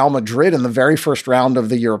play Real Madrid in the very first round of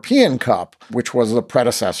the European Cup, which was the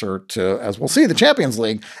predecessor to, as we'll see, the Champions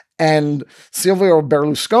League. And Silvio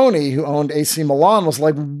Berlusconi, who owned AC Milan, was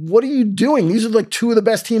like, what are you doing? These are like two of the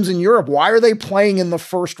best teams in Europe. Why are they playing in the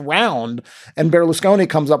first round? And Berlusconi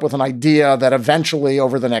comes up with an idea that eventually,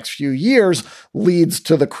 over the next few years, leads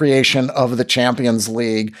to the creation of the Champions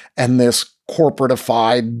League and this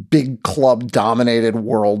corporatified, big club-dominated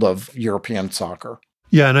world of European soccer.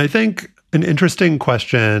 Yeah, and I think an interesting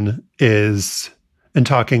question is, in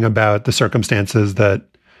talking about the circumstances that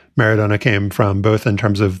Maradona came from, both in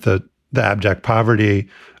terms of the abject poverty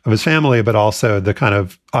of his family, but also the kind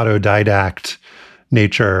of autodidact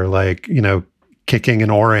nature, like, kicking an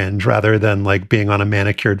orange rather than like being on a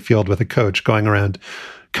manicured field with a coach going around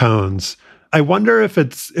cones. I wonder if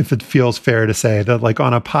it feels fair to say that, like,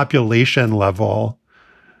 on a population level,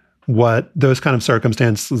 what those kind of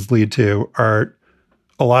circumstances lead to are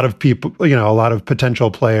a lot of people, a lot of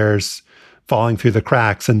potential players falling through the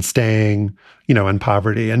cracks and staying, in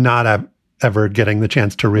poverty and not ever getting the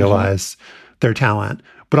chance to realize their talent.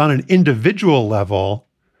 But on an individual level,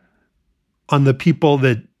 on the people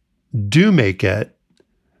that do make it,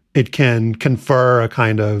 it can confer a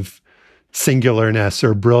kind of singularness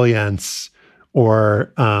or brilliance,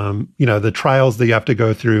 or, the trials that you have to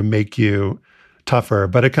go through make you tougher.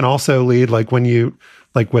 But it can also lead, like when you,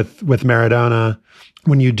 like with Maradona,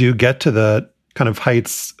 when you do get to the kind of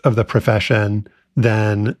heights of the profession,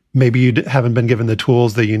 then maybe you haven't been given the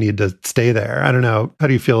tools that you need to stay there. I don't know. How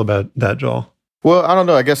do you feel about that, Joel? Well, I don't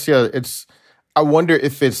know. I guess, I wonder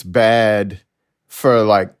if it's bad for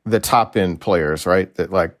like the top end players, right?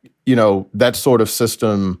 That like, that sort of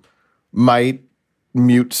system might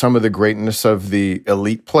mute some of the greatness of the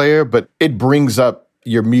elite player, but it brings up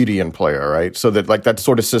your median player, right? So that like that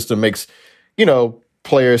sort of system makes,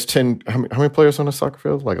 players tend, how many players on the soccer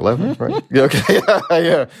field? Like 11, right? Yeah, okay.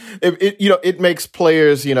 Yeah. It makes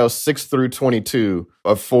players, 6 through 22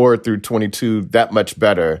 or 4 through 22 that much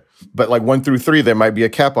better. But like 1 through 3, there might be a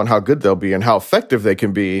cap on how good they'll be and how effective they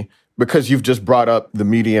can be, because you've just brought up the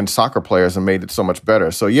median soccer players and made it so much better.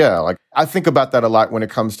 So yeah, like I think about that a lot when it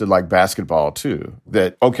comes to like basketball too,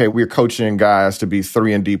 that, okay, we're coaching guys to be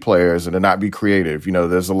 3-and-D players and to not be creative.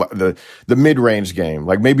 There's a lot, the mid-range game,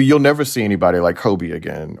 like maybe you'll never see anybody like Kobe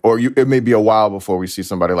again, or it may be a while before we see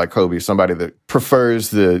somebody like Kobe, somebody that prefers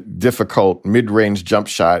the difficult mid-range jump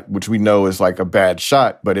shot, which we know is like a bad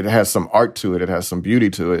shot, but it has some art to it. It has some beauty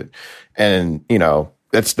to it. And,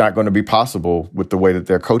 that's not going to be possible with the way that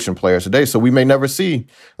they're coaching players today. So we may never see,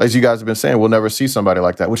 as you guys have been saying, we'll never see somebody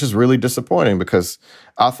like that, which is really disappointing, because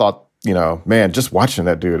I thought, man, just watching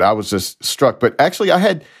that dude, I was just struck. But actually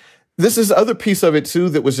this is the other piece of it too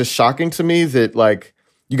that was just shocking to me, that like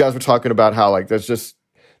you guys were talking about how like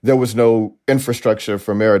there was no infrastructure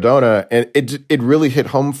for Maradona. And it really hit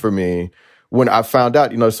home for me when I found out,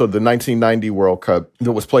 so the 1990 World Cup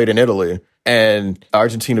that was played in Italy, and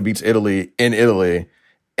Argentina beats Italy in Italy.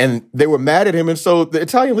 And they were mad at him. And so the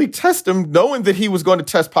Italian league tested him, knowing that he was going to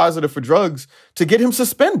test positive for drugs, to get him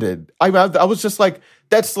suspended. I was just like,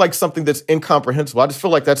 that's like something that's incomprehensible. I just feel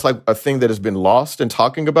like that's like a thing that has been lost in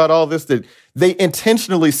talking about all this, that they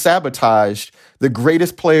intentionally sabotaged the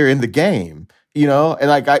greatest player in the game, And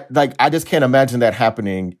I just can't imagine that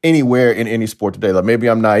happening anywhere in any sport today. Like maybe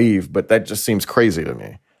I'm naive, but that just seems crazy to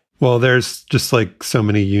me. Well, there's just like so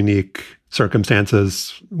many unique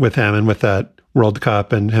circumstances with him and with that World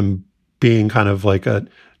Cup, and him being kind of like a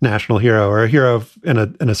national hero or a hero in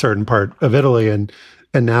a certain part of Italy and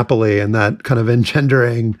Napoli, and that kind of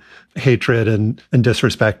engendering hatred and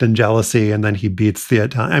disrespect and jealousy. And then he beats the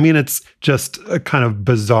Italian. I mean, it's just a kind of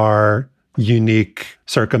bizarre, unique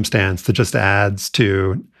circumstance that just adds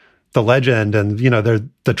to the legend. And,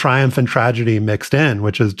 the triumph and tragedy mixed in,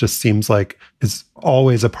 which just seems like is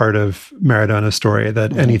always a part of Maradona's story,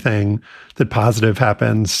 that anything that positive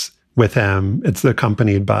happens with him, it's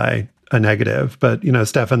accompanied by a negative. But,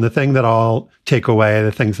 Stefan, the thing that I'll take away,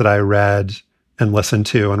 the things that I read and listened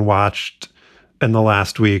to and watched in the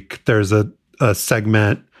last week, there's a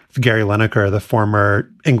segment of Gary Lineker, the former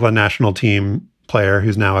England national team player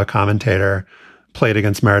who's now a commentator, played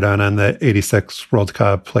against Maradona in the 86 World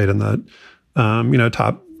Cup, played in the,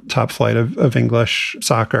 top flight of English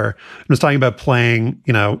soccer. And was talking about playing,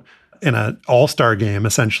 in an all-star game,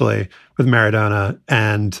 essentially, with Maradona,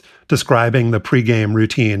 and describing the pregame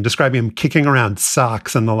routine, describing him kicking around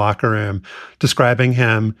socks in the locker room, describing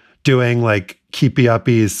him doing like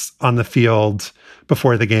keepy-uppies on the field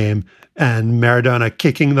before the game, and Maradona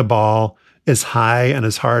kicking the ball as high and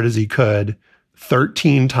as hard as he could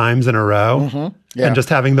 13 times in a row, and just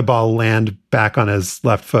having the ball land back on his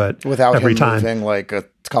left foot without every him time. Moving like a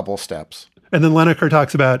couple steps. And then Lineker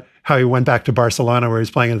talks about how he went back to Barcelona where he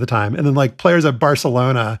was playing at the time. And then like players at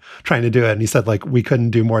Barcelona trying to do it. And he said like, we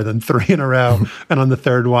couldn't do more than 3 in a row. And on the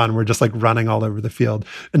third one, we're just like running all over the field.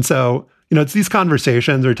 And so, it's these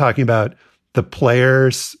conversations we're talking about the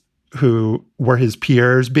players who were his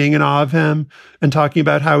peers being in awe of him and talking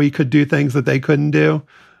about how he could do things that they couldn't do.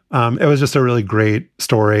 It was just a really great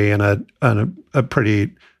story and a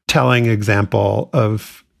pretty telling example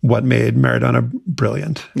of what made Maradona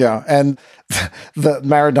brilliant. Yeah, and the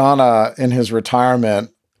Maradona in his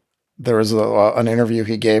retirement, there was an interview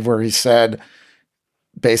he gave where he said,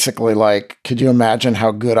 basically like, could you imagine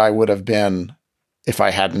how good I would have been if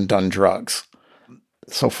I hadn't done drugs?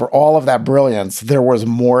 So for all of that brilliance, there was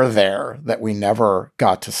more there that we never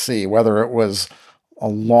got to see, whether it was a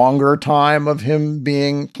longer time of him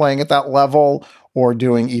playing at that level or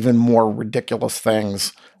doing even more ridiculous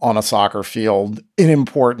things on a soccer field in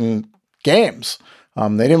important games.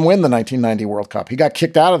 They didn't win the 1990 World Cup. He got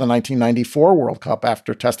kicked out of the 1994 World Cup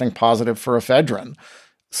after testing positive for ephedrine.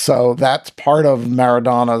 So that's part of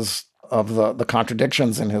Maradona's, of the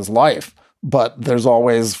contradictions in his life. But there's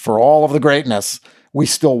always, for all of the greatness, we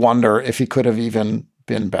still wonder if he could have even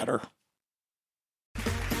been better.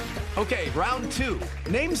 Okay, round 2.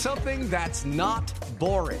 Name something that's not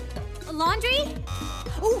boring. A laundry?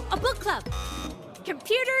 Ooh, a book club.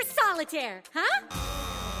 Computer solitaire, huh?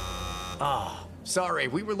 Ah, sorry,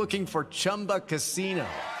 we were looking for Chumba Casino.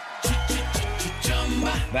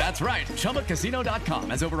 That's right, ChumbaCasino.com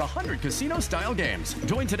has over 100 casino-style games.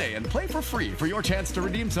 Join today and play for free for your chance to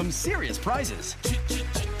redeem some serious prizes.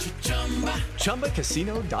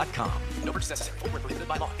 ChumbaCasino.com. No purchase necessary. Void where prohibited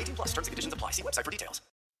by law. 18+ terms and conditions apply. See website for details.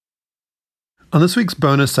 On this week's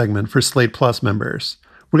bonus segment for Slate Plus members,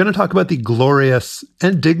 we're going to talk about the glorious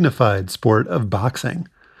and dignified sport of boxing,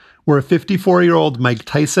 where a 54-year-old Mike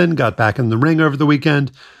Tyson got back in the ring over the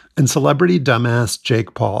weekend, and celebrity dumbass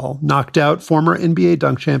Jake Paul knocked out former NBA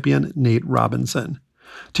dunk champion Nate Robinson.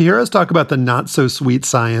 To hear us talk about the not-so-sweet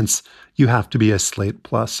science, you have to be a Slate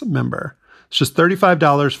Plus member. It's just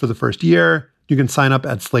 $35 for the first year. You can sign up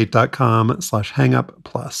at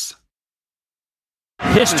slate.com/hangupplus.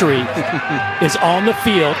 History is on the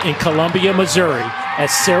field in Columbia, Missouri,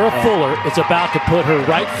 as Sarah Fuller is about to put her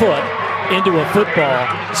right foot into a football,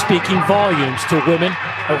 speaking volumes to women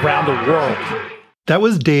around the world. That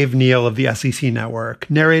was Dave Neal of the SEC Network,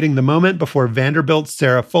 narrating the moment before Vanderbilt's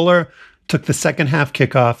Sarah Fuller took the second half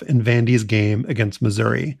kickoff in Vandy's game against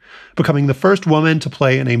Missouri, becoming the first woman to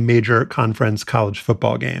play in a major conference college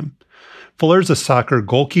football game. Fuller's a soccer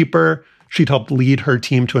goalkeeper. She'd helped lead her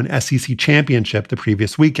team to an SEC championship the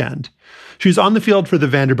previous weekend. She was on the field for the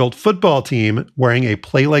Vanderbilt football team wearing a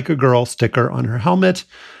Play Like a Girl sticker on her helmet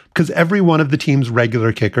because every one of the team's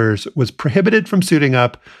regular kickers was prohibited from suiting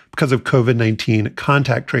up because of COVID-19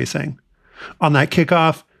 contact tracing. On that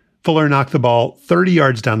kickoff, Fuller knocked the ball 30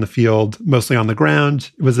 yards down the field, mostly on the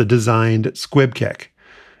ground. It was a designed squib kick.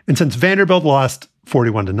 And since Vanderbilt lost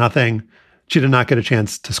 41-0, she did not get a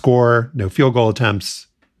chance to score, no field goal attempts,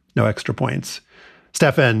 no extra points.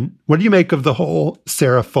 Stefan, what do you make of the whole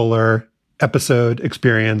Sarah Fuller episode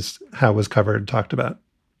experience, how it was covered, talked about?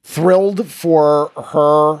 Thrilled for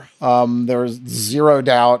her. There's zero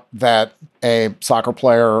doubt that a soccer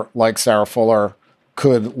player like Sarah Fuller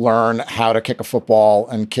could learn how to kick a football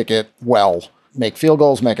and kick it well, make field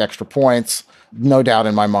goals, make extra points. no doubt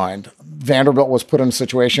in my mind. Vanderbilt was put in a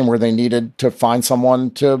situation where they needed to find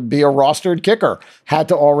someone to be a rostered kicker.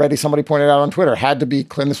 Somebody pointed out on Twitter, had to be,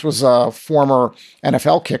 this was a former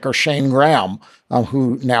NFL kicker, Shane Graham,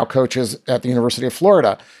 who now coaches at the University of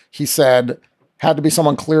Florida. He said, had to be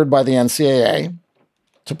someone cleared by the NCAA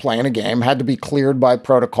to play in a game, had to be cleared by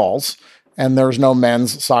protocols, and there's no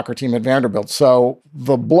men's soccer team at Vanderbilt. So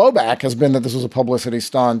the blowback has been that this was a publicity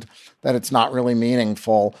stunt, that it's not really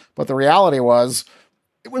meaningful. But the reality was,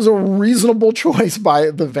 it was a reasonable choice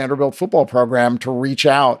by the Vanderbilt football program to reach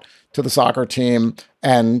out to the soccer team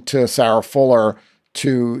and to Sarah Fuller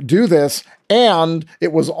to do this. And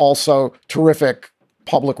it was also terrific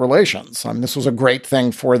public relations. I mean, this was a great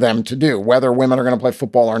thing for them to do. Whether women are going to play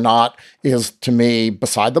football or not is, to me,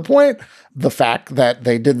 beside the point. The fact that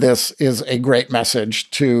they did this is a great message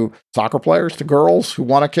to soccer players, to girls who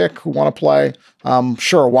want to kick, who want to play.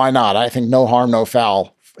 Sure, why not? I think no harm, no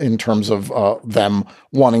foul in terms of them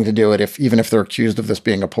wanting to do it, even if they're accused of this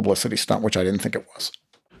being a publicity stunt, which I didn't think it was.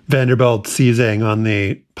 Vanderbilt seizing on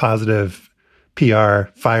the positive PR,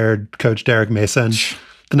 fired Coach Derek Mason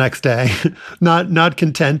the next day. Not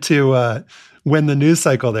content to win the news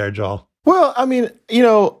cycle there, Joel. Well, I mean,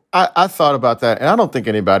 I thought about that, and I don't think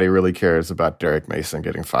anybody really cares about Derek Mason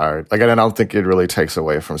getting fired. Like, I don't think it really takes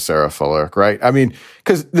away from Sarah Fuller, right? I mean,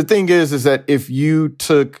 because the thing is that if you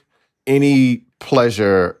took any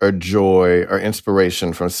pleasure or joy or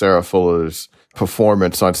inspiration from Sarah Fuller's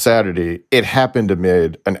performance on Saturday, it happened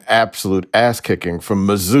amid an absolute ass kicking from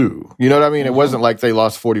Mizzou. You know what I mean? It wasn't like they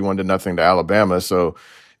lost 41-0 to Alabama. So,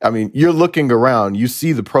 I mean, you're looking around, you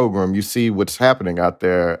see the program, you see what's happening out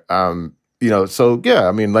there. So yeah,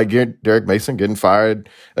 I mean, like Derek Mason getting fired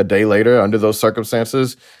a day later under those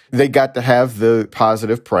circumstances, they got to have the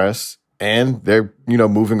positive press, and they're,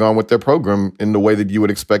 moving on with their program in the way that you would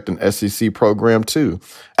expect an SEC program to.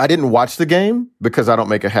 I didn't watch the game because I don't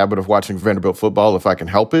make a habit of watching Vanderbilt football if I can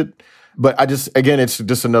help it. But it's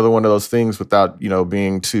just another one of those things without,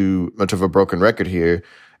 being too much of a broken record here.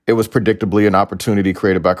 It was predictably an opportunity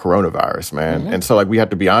created by coronavirus, man. Mm-hmm. And so, we have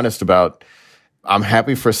to be honest about, I'm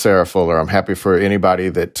happy for Sarah Fuller. I'm happy for anybody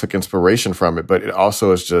that took inspiration from it. But it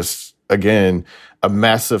also is just, again, a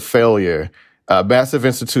massive failure, a massive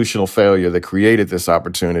institutional failure that created this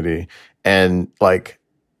opportunity. And,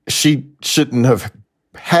 she shouldn't have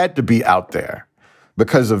had to be out there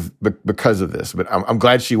because of this. But I'm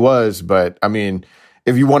glad she was. But, I mean,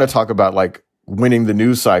 if you want to talk about, winning the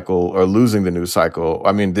news cycle or losing the news cycle,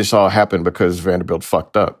 I mean, this all happened because Vanderbilt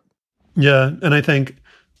fucked up. Yeah, and I think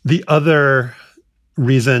the other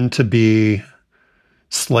reason to be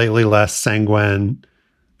slightly less sanguine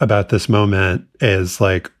about this moment is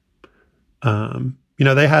they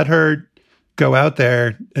had her go out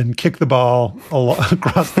there and kick the ball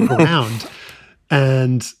across the ground.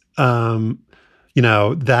 And,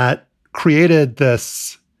 that created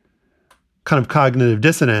this kind of cognitive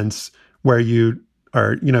dissonance where you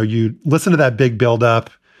listen to that big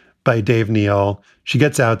buildup by Dave Neal. She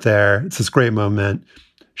gets out there. It's this great moment.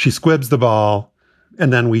 She squibs the ball.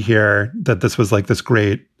 And then we hear that this was this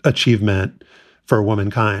great achievement for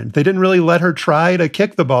womankind. They didn't really let her try to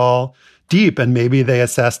kick the ball deep. And maybe they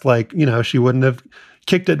assessed she wouldn't have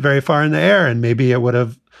kicked it very far in the air. And maybe it would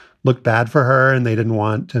have looked bad for her and they didn't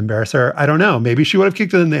want to embarrass her. I don't know. Maybe she would have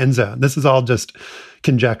kicked it in the end zone. This is all just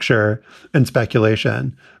conjecture and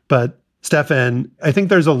speculation. But Stefan, I think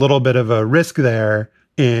there's a little bit of a risk there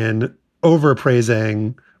in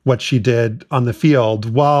overpraising what she did on the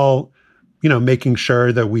field while, making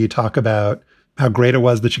sure that we talk about how great it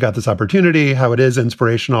was that she got this opportunity, how it is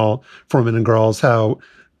inspirational for women and girls, how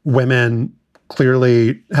women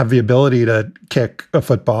clearly have the ability to kick a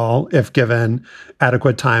football if given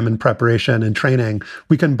adequate time and preparation and training.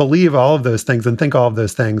 We can believe all of those things and think all of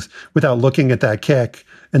those things without looking at that kick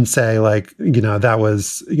and say that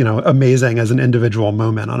was, amazing as an individual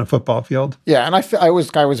moment on a football field. Yeah. And I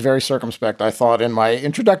was very circumspect, I thought, in my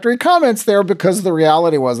introductory comments there, because the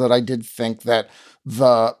reality was that I did think that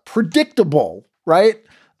the predictable,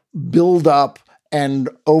 build up and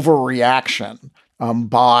overreaction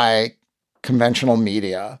by conventional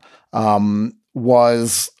media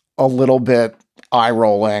was a little bit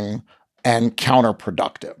eye-rolling and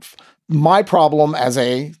counterproductive. My problem as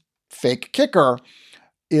a fake kicker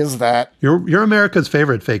is that... You're America's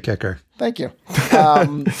favorite fake kicker. Thank you.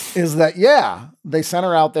 Is that, they sent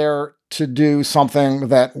her out there to do something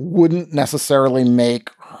that wouldn't necessarily make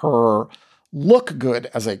her look good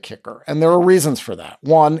as a kicker. And there are reasons for that.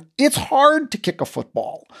 One, it's hard to kick a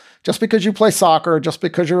football. Just because you play soccer, just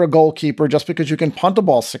because you're a goalkeeper, just because you can punt a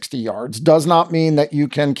ball 60 yards does not mean that you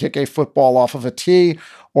can kick a football off of a tee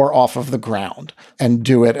or off of the ground and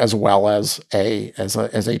do it as well as a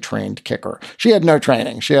trained kicker. She had no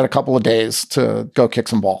training. She had a couple of days to go kick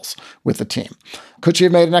some balls with the team. Could she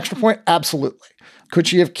have made an extra point? Absolutely. Could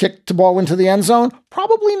she have kicked the ball into the end zone?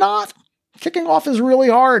 Probably not. Kicking off is really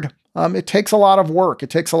hard. It takes a lot of work. It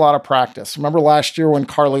takes a lot of practice. Remember last year when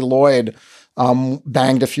Carly Lloyd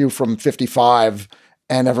banged a few from 55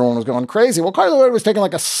 and everyone was going crazy? Well, Carly Lloyd was taking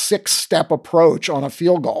like a 6-step approach on a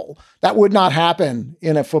field goal. That would not happen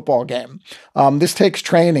in a football game. This takes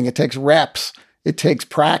training. It takes reps. It takes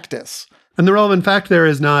practice. And the relevant fact there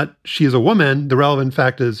is not she's a woman. The relevant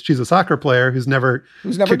fact is she's a soccer player who's never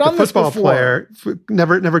kicked done a football player,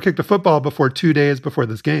 never kicked a football before 2 days before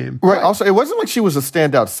this game. Right. Also, it wasn't like she was a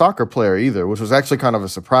standout soccer player either, which was actually kind of a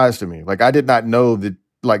surprise to me. Like, I did not know that,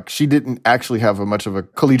 like, she didn't actually have much of a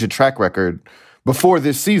collegiate track record before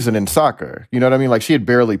this season in soccer. You know what I mean? Like, she had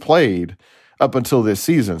barely played up until this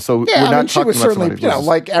season. So yeah, we're not she was talking certainly,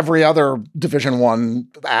 like every other Division I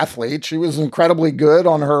athlete, she was incredibly good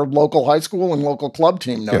on her local high school and local club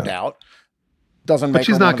team, no doubt. Doesn't make But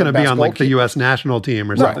she's not going to be on like the U.S. national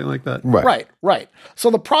team or something like that. Right.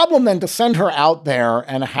 So the problem then to send her out there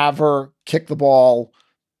and have her kick the ball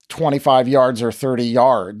 25 yards or 30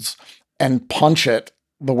 yards and punch it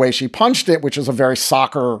the way she punched it, which is a very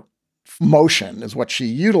soccer motion, is what she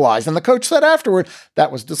utilized. And the coach said afterward,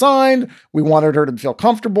 that was designed. We wanted her to feel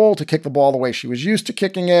comfortable to kick the ball the way she was used to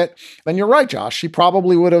kicking it. And you're right, Josh. She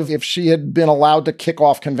probably would have, if she had been allowed to kick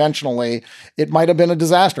off conventionally, it might have been a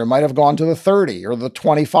disaster. It might have gone to the 30 or the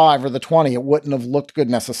 25 or the 20. It wouldn't have looked good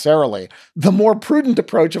necessarily. The more prudent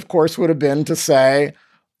approach, of course, would have been to say,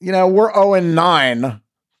 we're 0-9.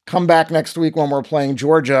 Come back next week when we're playing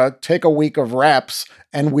Georgia, take a week of reps,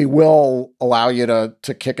 and we will allow you to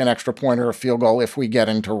kick an extra point or a field goal if we get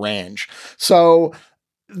into range. So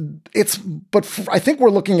I think we're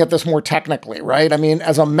looking at this more technically, right? I mean,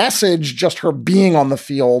 as a message, just her being on the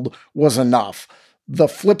field was enough. The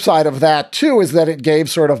flip side of that, too, is that it gave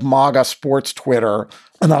sort of MAGA sports Twitter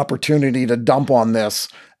an opportunity to dump on this,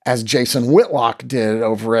 as Jason Whitlock did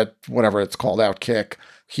over at whatever it's called, Outkick.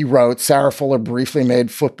 He wrote, Sarah Fuller briefly made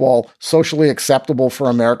football socially acceptable for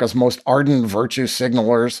America's most ardent virtue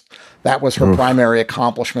signalers. That was her primary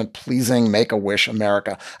accomplishment, pleasing Make-A-Wish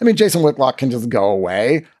America. I mean, Jason Whitlock can just go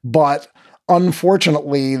away, but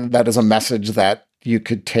unfortunately, that is a message that you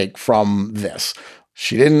could take from this.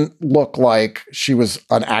 She didn't look like she was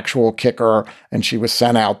an actual kicker, and she was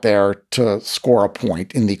sent out there to score a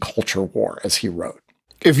point in the culture war, as he wrote.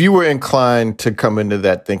 If you were inclined to come into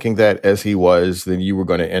that thinking that as he was, then you were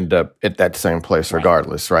going to end up at that same place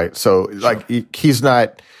regardless, right? So like he's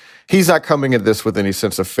not coming at this with any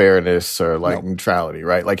sense of fairness or like neutrality,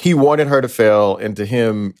 right? Like he wanted her to fail, and to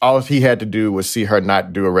him, all he had to do was see her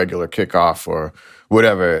not do a regular kickoff or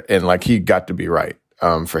whatever, and like he got to be right.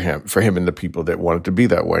 For him and the people that wanted to be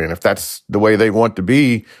that way. And if that's the way they want to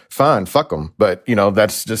be, fine, fuck them. But,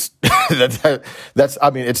 that's just, I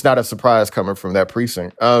mean, it's not a surprise coming from that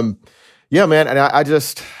precinct. Yeah, man. And I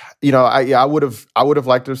just, I would have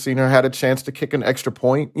liked to have seen her had a chance to kick an extra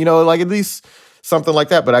point, like at least something like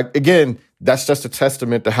that. But again, that's just a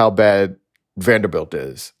testament to how bad Vanderbilt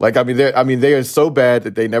is. Like, they are so bad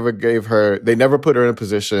that they never put her in a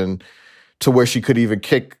position to where she could even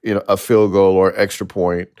kick a field goal or extra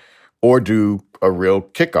point or do a real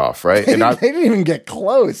kickoff, right? They didn't even get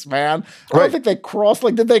close, man. I don't think they crossed.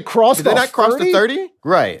 Like, did they cross the 30? Did they not cross the 30?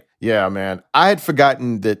 Right. Yeah, man. I had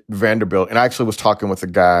forgotten that Vanderbilt, and I actually was talking with a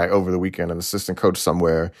guy over the weekend, an assistant coach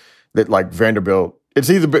somewhere, that like Vanderbilt, it's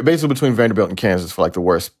either basically between Vanderbilt and Kansas for like the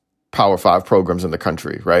worst Power 5 programs in the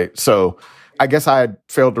country, right? So I guess I had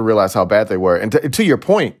failed to realize how bad they were. And to your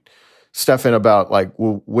point, Stefan, about like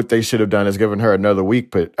what they should have done is given her another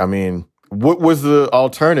week. But I mean, what was the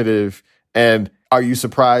alternative? And are you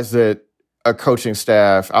surprised that a coaching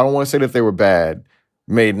staff, I don't want to say that they were bad,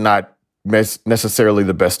 made not necessarily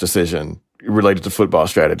the best decision related to football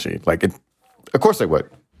strategy? Like, of course they would.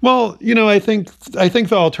 Well, I think the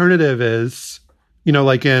alternative is,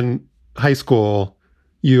 like in high school,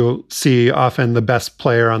 you see often the best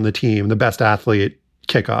player on the team, the best athlete,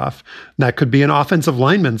 kickoff. That could be an offensive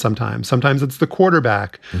lineman sometimes. Sometimes it's the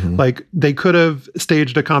quarterback. Mm-hmm. Like they could have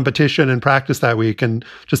staged a competition and practice that week and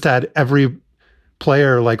just had every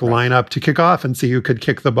player line up to kick off and see who could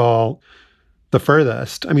kick the ball the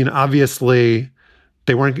furthest. I mean, obviously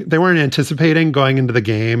they weren't anticipating going into the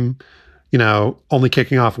game, only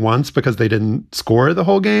kicking off once because they didn't score the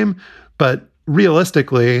whole game. But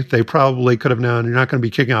realistically, they probably could have known you're not going to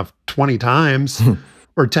be kicking off 20 times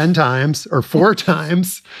or 10 times or 4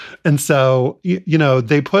 times. And so,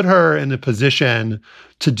 they put her in a position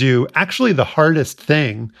to do actually the hardest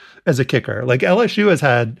thing as a kicker. Like LSU has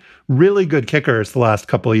had really good kickers the last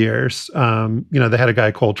couple of years. They had a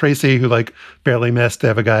guy, Cole Tracy, who barely missed. They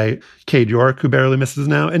have a guy, Cade York, who barely misses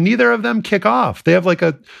now. And neither of them kick off. They have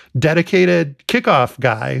a dedicated kickoff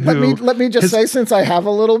guy. Let me just say, since I have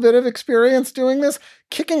a little bit of experience doing this,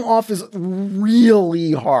 kicking off is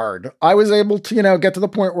really hard. I was able to, get to the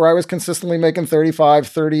point where I was consistently making 35,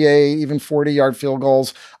 38, even 40-yard field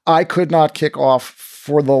goals. I could not kick off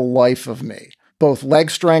for the life of me. Both leg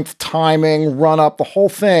strength, timing, run up, the whole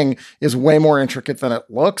thing is way more intricate than it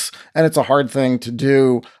looks. And it's a hard thing to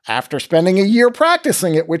do after spending a year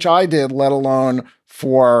practicing it, which I did, let alone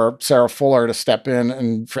for Sarah Fuller to step in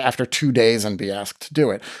and after 2 days and be asked to do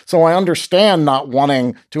it. So I understand not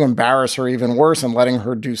wanting to embarrass her even worse and letting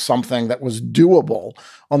her do something that was doable.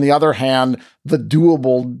 On the other hand, the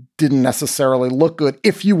doable didn't necessarily look good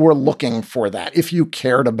if you were looking for that, if you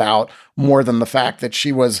cared about more than the fact that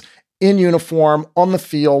she was in uniform, on the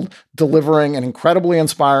field, delivering an incredibly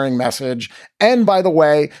inspiring message. And by the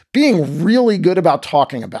way, being really good about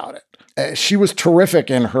talking about it. She was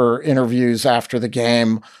terrific in her interviews after the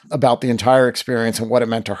game about the entire experience and what it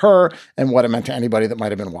meant to her and what it meant to anybody that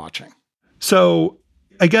might have been watching. So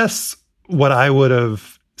I guess what I would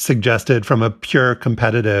have suggested from a pure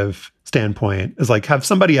competitive standpoint is have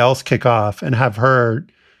somebody else kick off and have her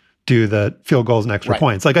do the field goals and extra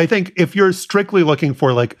points. I think if you're strictly looking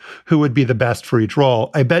for who would be the best for each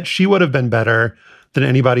role, I bet she would have been better than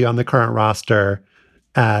anybody on the current roster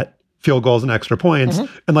at field goals and extra points.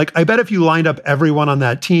 And I bet if you lined up everyone on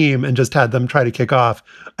that team and just had them try to kick off,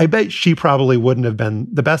 I bet she probably wouldn't have been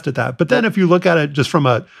the best at that. But then if you look at it just from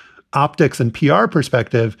a optics and PR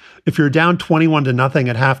perspective, if you're down 21-0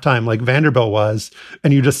 at halftime, like Vanderbilt was,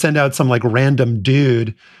 and you just send out some random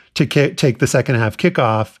dude to take the second half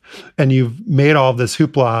kickoff, and you've made all of this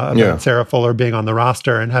hoopla about Sarah Fuller being on the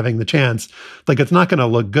roster and having the chance, it's not going to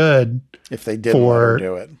look good if they didn't let her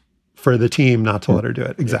do it. For the team not to let her do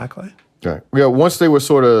it. Exactly. Okay. Yeah. Once they were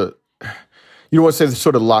sort of, you don't want to say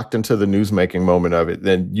sort of locked into the newsmaking moment of it,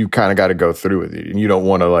 then you kind of got to go through with it. And you don't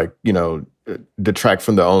want to detract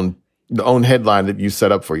from the own headline that you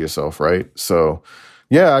set up for yourself. Right. So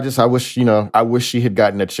yeah, I wish she had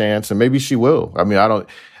gotten a chance, and maybe she will.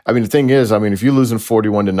 The thing is, if you're losing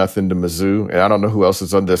 41-0 to Mizzou, and I don't know who else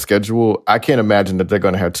is on their schedule, I can't imagine that they're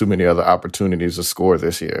going to have too many other opportunities to score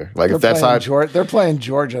this year. If that's how they're playing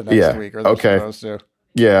Georgia next week, or they're supposed to.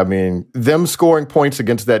 Yeah, them scoring points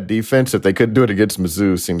against that defense, if they could do it against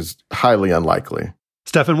Mizzou, seems highly unlikely.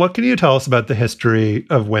 Stefan, what can you tell us about the history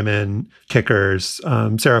of women kickers?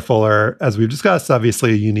 Sarah Fuller, as we've discussed,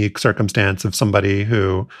 obviously a unique circumstance of somebody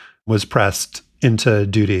who was pressed into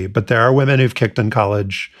duty, but there are women who've kicked in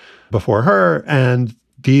college before her, and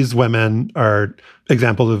these women are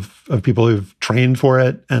examples of people who've trained for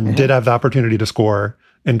it and did have the opportunity to score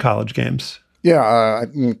in college games. Yeah,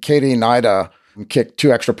 Katie Nida kicked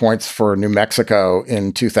 2 extra points for New Mexico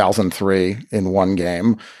in 2003 in one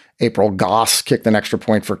game. April Goss kicked an extra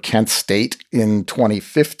point for Kent State in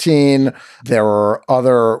 2015. There were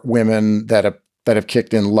other women that have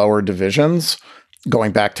kicked in lower divisions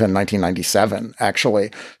going back to 1997,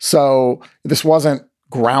 actually. So this wasn't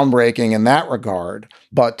groundbreaking in that regard,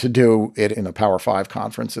 but to do it in a Power 5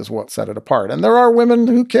 conference is what set it apart. And there are women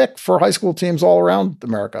who kick for high school teams all around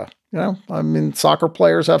America. Soccer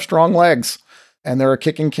players have strong legs, and there are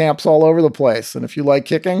kicking camps all over the place. And if you like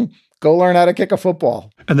kicking, go learn how to kick a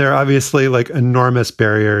football. And there are obviously enormous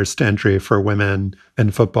barriers to entry for women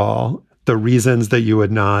in football. The reasons that you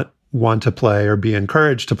would not want to play or be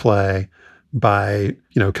encouraged to play by,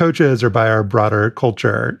 coaches or by our broader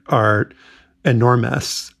culture are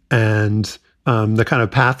enormous. And the kind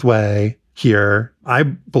of pathway here, I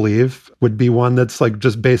believe, would be one that's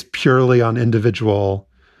just based purely on individual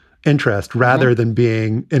interest rather than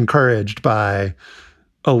being encouraged by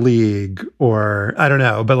a league or I don't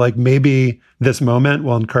know, but maybe this moment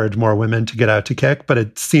will encourage more women to get out to kick. But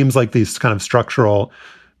it seems like these kind of structural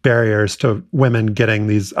barriers to women getting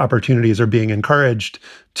these opportunities or being encouraged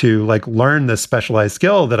to learn this specialized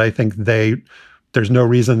skill that I think there's no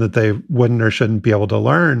reason that they wouldn't or shouldn't be able to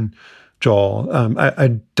learn, Joel.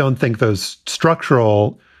 I don't think those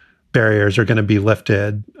structural barriers are going to be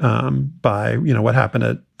lifted by, what happened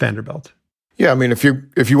at Vanderbilt. Yeah, if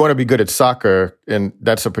you want to be good at soccer and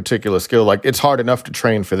that's a particular skill, it's hard enough to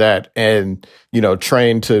train for that and,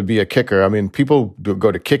 train to be a kicker. People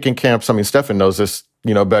go to kicking camps. Stefan knows this,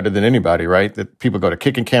 better than anybody, right? That people go to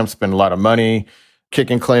kicking camps, spend a lot of money,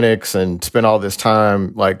 kicking clinics and spent all this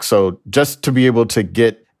time. Like, so just to be able to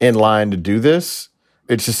get in line to do this,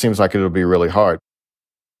 it just seems like it'll be really hard.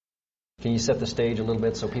 Can you set the stage a little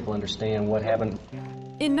bit so people understand what happened?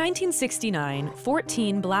 In 1969,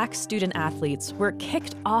 14 black student athletes were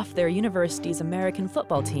kicked off their university's American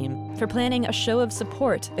football team for planning a show of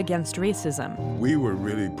support against racism. We were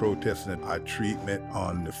really protesting our treatment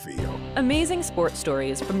on the field. Amazing Sports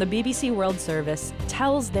Stories from the BBC World Service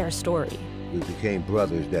tells their story. We became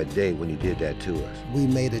brothers that day when you did that to us. We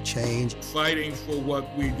made a change. Fighting for what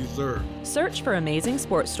we deserve. Search for Amazing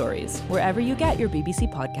Sports Stories wherever you get your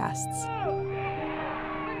BBC podcasts.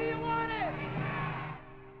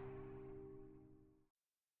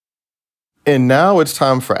 And now it's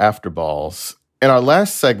time for After Balls. In our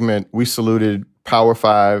last segment, we saluted Power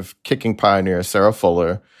 5 kicking pioneer Sarah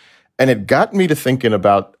Fuller, and it got me to thinking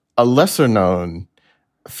about a lesser-known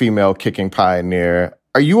female kicking pioneer.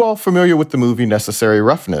 Are you all familiar with the movie Necessary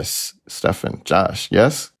Roughness? Stefan, Josh,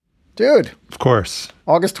 yes? Dude. Of course.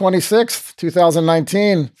 August 26th,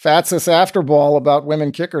 2019, Fatsis After Ball about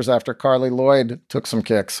women kickers after Carly Lloyd took some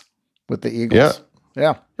kicks with the Eagles.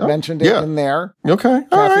 Yeah. Mentioned it in there. Okay.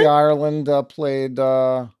 Kathy Ireland played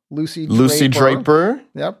Lucy Draper.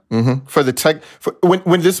 Yep. Mm-hmm. For the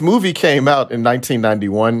when this movie came out in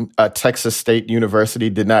 1991, Texas State University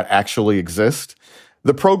did not actually exist.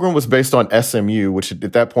 The program was based on SMU, which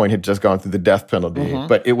at that point had just gone through the death penalty. Mm-hmm.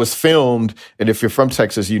 But it was filmed, and if you're from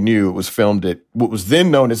Texas, you knew it was filmed at what was then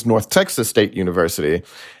known as North Texas State University.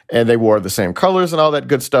 And they wore the same colors and all that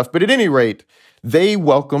good stuff. But at any rate, they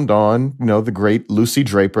welcomed on, the great Lucy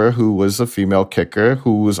Draper, who was a female kicker,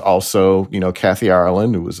 who was also, Kathy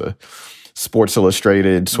Ireland, who was a Sports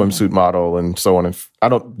Illustrated swimsuit model and so on.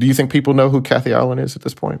 Do you think people know who Kathy Ireland is at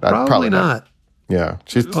this point? Probably not. Yeah.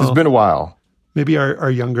 It's been a while. Maybe our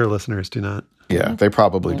younger listeners do not. Yeah, they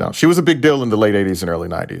probably don't. She was a big deal in the late 80s and early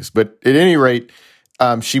 90s. But at any rate,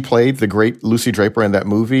 she played the great Lucy Draper in that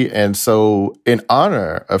movie. And so in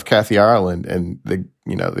honor of Kathy Ireland and the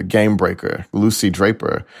game breaker, Lucy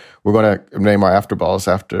Draper, we're going to name our After Balls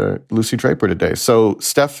after Lucy Draper today. So,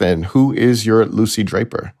 Stefan, who is your Lucy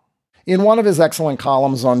Draper? In one of his excellent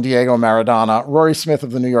columns on Diego Maradona, Rory Smith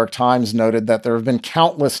of the New York Times noted that there have been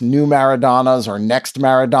countless new Maradonas or next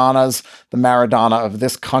Maradonas, the Maradona of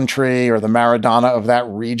this country or the Maradona of that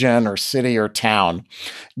region or city or town.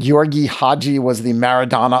 Gheorghe Hagi was the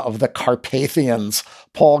Maradona of the Carpathians.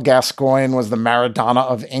 Paul Gascoigne was the Maradona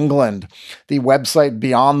of England. The website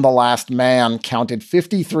Beyond the Last Man counted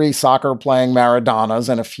 53 soccer-playing Maradonas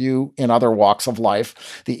and a few in other walks of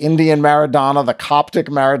life. The Indian Maradona, the Coptic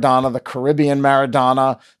Maradona, the Caribbean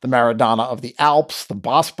Maradona, the Maradona of the Alps, the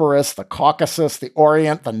Bosporus, the Caucasus, the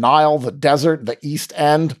Orient, the Nile, the desert, the East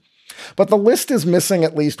End. But the list is missing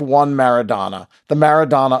at least one Maradona, the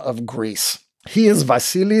Maradona of Greece. He is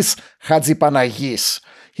Vasilis Chatzipanagiis.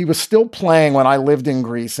 He was still playing when I lived in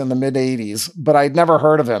Greece in the mid-'80s, but I'd never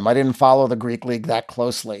heard of him. I didn't follow the Greek league that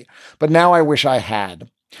closely. But now I wish I had.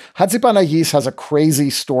 Chatzipanagiis has a crazy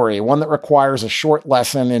story, one that requires a short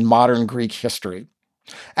lesson in modern Greek history.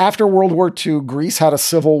 After World War II, Greece had a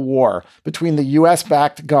civil war between the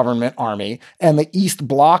US-backed government army and the East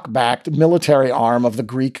Bloc-backed military arm of the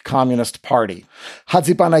Greek Communist Party.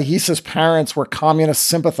 Chatzipanagiis' parents were communist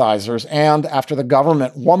sympathizers, and after the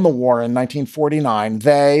government won the war in 1949,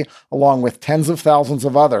 they, along with tens of thousands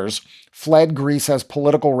of others, fled Greece as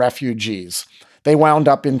political refugees. They wound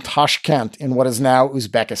up in Tashkent in what is now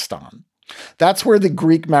Uzbekistan. That's where the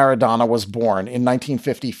Greek Maradona was born in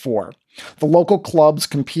 1954. The local clubs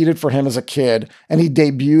competed for him as a kid, and he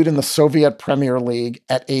debuted in the Soviet Premier League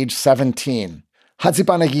at age 17.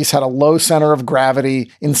 Chatzipanagiis had a low center of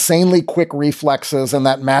gravity, insanely quick reflexes, and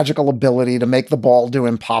that magical ability to make the ball do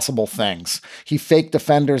impossible things. He faked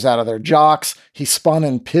defenders out of their jocks. He spun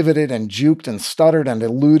and pivoted and juked and stuttered and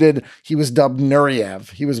eluded. He was dubbed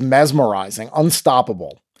Nureyev. He was mesmerizing,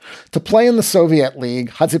 unstoppable. To play in the Soviet League,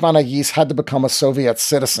 Chatzipanagiis had to become a Soviet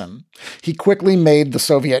citizen. He quickly made the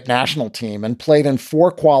Soviet national team and played in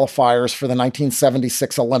 4 qualifiers for the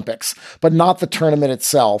 1976 Olympics, but not the tournament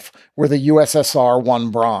itself, where the USSR won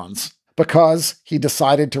bronze, because he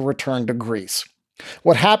decided to return to Greece.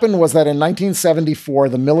 What happened was that in 1974,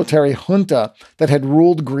 the military junta that had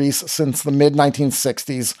ruled Greece since the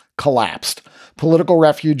mid-1960s collapsed. Political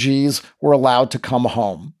refugees were allowed to come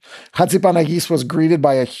home. Chatzipanagiis was greeted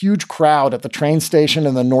by a huge crowd at the train station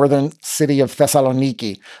in the northern city of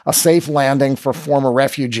Thessaloniki, a safe landing for former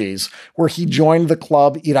refugees, where he joined the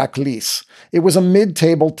club Iraklis. It was a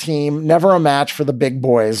mid-table team, never a match for the big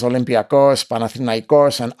boys, Olympiakos,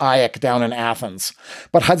 Panathinaikos, and AEK down in Athens.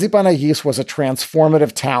 But Chatzipanagiis was a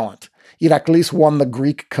transformative talent. Iraklis won the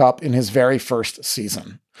Greek Cup in his very first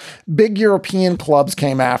season. Big European clubs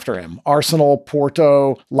came after him. Arsenal,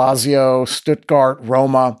 Porto, Lazio, Stuttgart,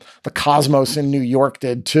 Roma. The Cosmos in New York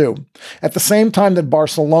did too. At the same time that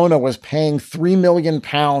Barcelona was paying £3 million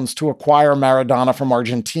to acquire Maradona from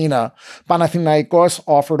Argentina, Panathinaikos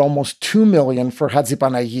offered almost $2 million for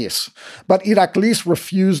Hatzipanagis. But Iraklis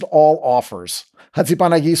refused all offers.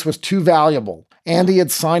 Hatzipanagis was too valuable, and he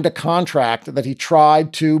had signed a contract that he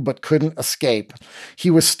tried to but couldn't escape.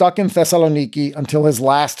 He was stuck in Thessaloniki until his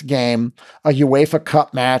last game, a UEFA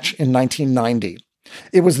Cup match in 1990.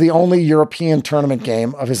 It was the only European tournament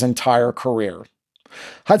game of his entire career.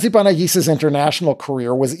 Hatzipanagis' international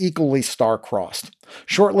career was equally star-crossed.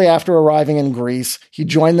 Shortly after arriving in Greece, he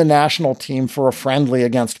joined the national team for a friendly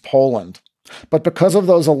against Poland. But because of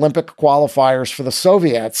those Olympic qualifiers for the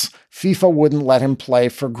Soviets, FIFA wouldn't let him play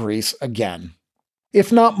for Greece again.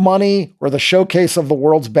 If not money, or the showcase of the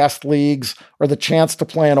world's best leagues, or the chance to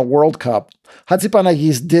play in a World Cup,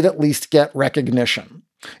 Hatzipanagis did at least get recognition.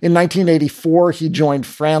 In 1984, he joined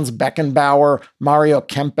Franz Beckenbauer, Mario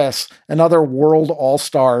Kempes, and other world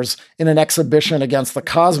all-stars in an exhibition against the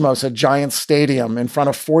Cosmos at Giants Stadium in front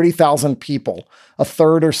of 40,000 people, a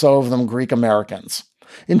third or so of them Greek Americans.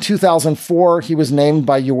 In 2004, he was named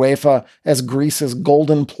by UEFA as Greece's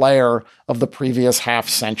golden player of the previous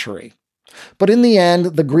half-century. But in the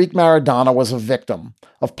end, the Greek Maradona was a victim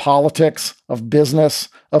of politics, of business,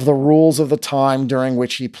 of the rules of the time during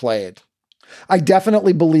which he played. I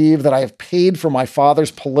definitely believe that I have paid for my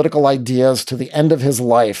father's political ideas to the end of his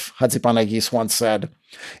life, Hatzipanagis once said.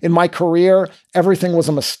 In my career, everything was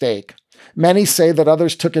a mistake. Many say that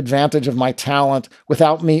others took advantage of my talent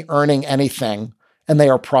without me earning anything, and they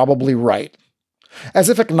are probably right. As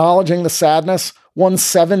if acknowledging the sadness, one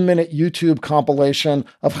 7-minute YouTube compilation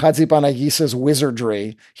of Hatzipanagis'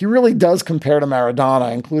 wizardry, he really does compare to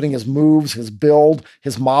Maradona, including his moves, his build,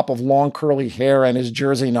 his mop of long curly hair, and his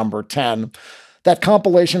jersey number 10. That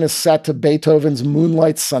compilation is set to Beethoven's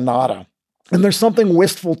Moonlight Sonata. And there's something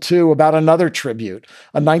wistful, too, about another tribute,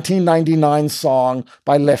 a 1999 song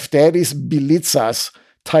by Lefteris Bilitsas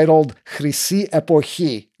titled Chryssi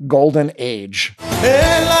Epochi, Golden Age.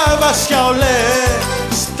 Έλα βασιαολέ,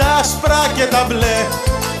 στα σπρά και τα μπλε,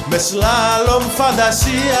 με σλάλομ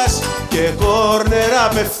φαντασίας και κόρνερ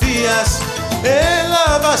απευθείας.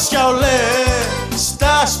 Έλα βασιαολέ,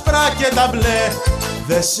 στα σπρά και τα μπλε,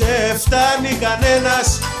 δε σε φτάνει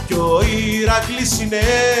κανένας κι ο Ηρακλής είναι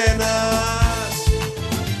ένας.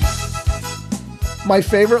 My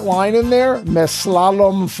favorite line in there, με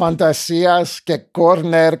σλάλομ φαντασίας και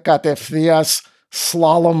κόρνερ κατευθείας,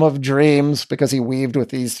 slalom of dreams, because he weaved with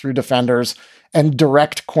these through defenders, and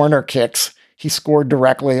direct corner kicks. He scored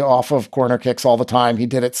directly off of corner kicks all the time. He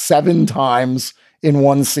did it 7 times in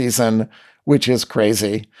one season, which is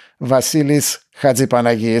crazy. Vasilis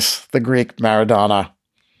Hatzipanagis, the Greek Maradona.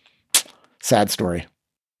 Sad story.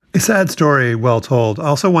 A sad story, well told. I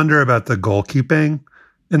also wonder about the goalkeeping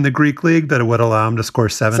in the Greek league, that it would allow him to score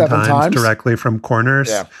 7 times directly from corners.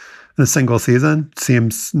 Yeah. In a single season.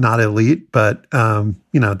 Seems not elite, but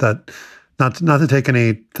that not to take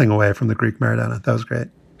anything away from the Greek Maradona. That was great.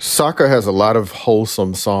 Soccer has a lot of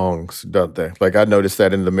wholesome songs, don't they? Like, I noticed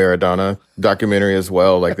that in the Maradona documentary as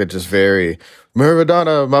well. Like, they're just very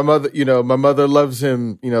Maradona. My mother loves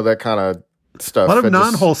him. That kind of stuff. A lot of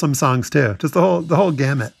non-wholesome songs too. Just the whole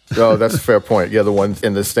gamut. Oh, that's a fair point. Yeah, the ones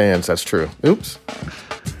in the stands. That's true. Oops.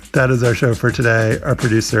 That is our show for today. Our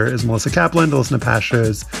producer is Melissa Kaplan. To listen to past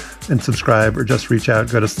shows and subscribe or just reach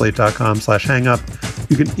out, go to slate.com/hangup.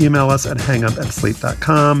 You can email us at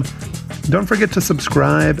hangup@slate.com. Don't forget to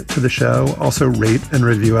subscribe to the show. Also rate and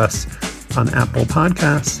review us on Apple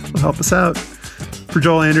Podcasts. It'll help us out. For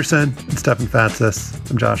Joel Anderson and Stefan Fatsis,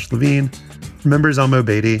 I'm Josh Levine. Remember Zelmo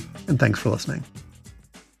Beatty, and thanks for listening.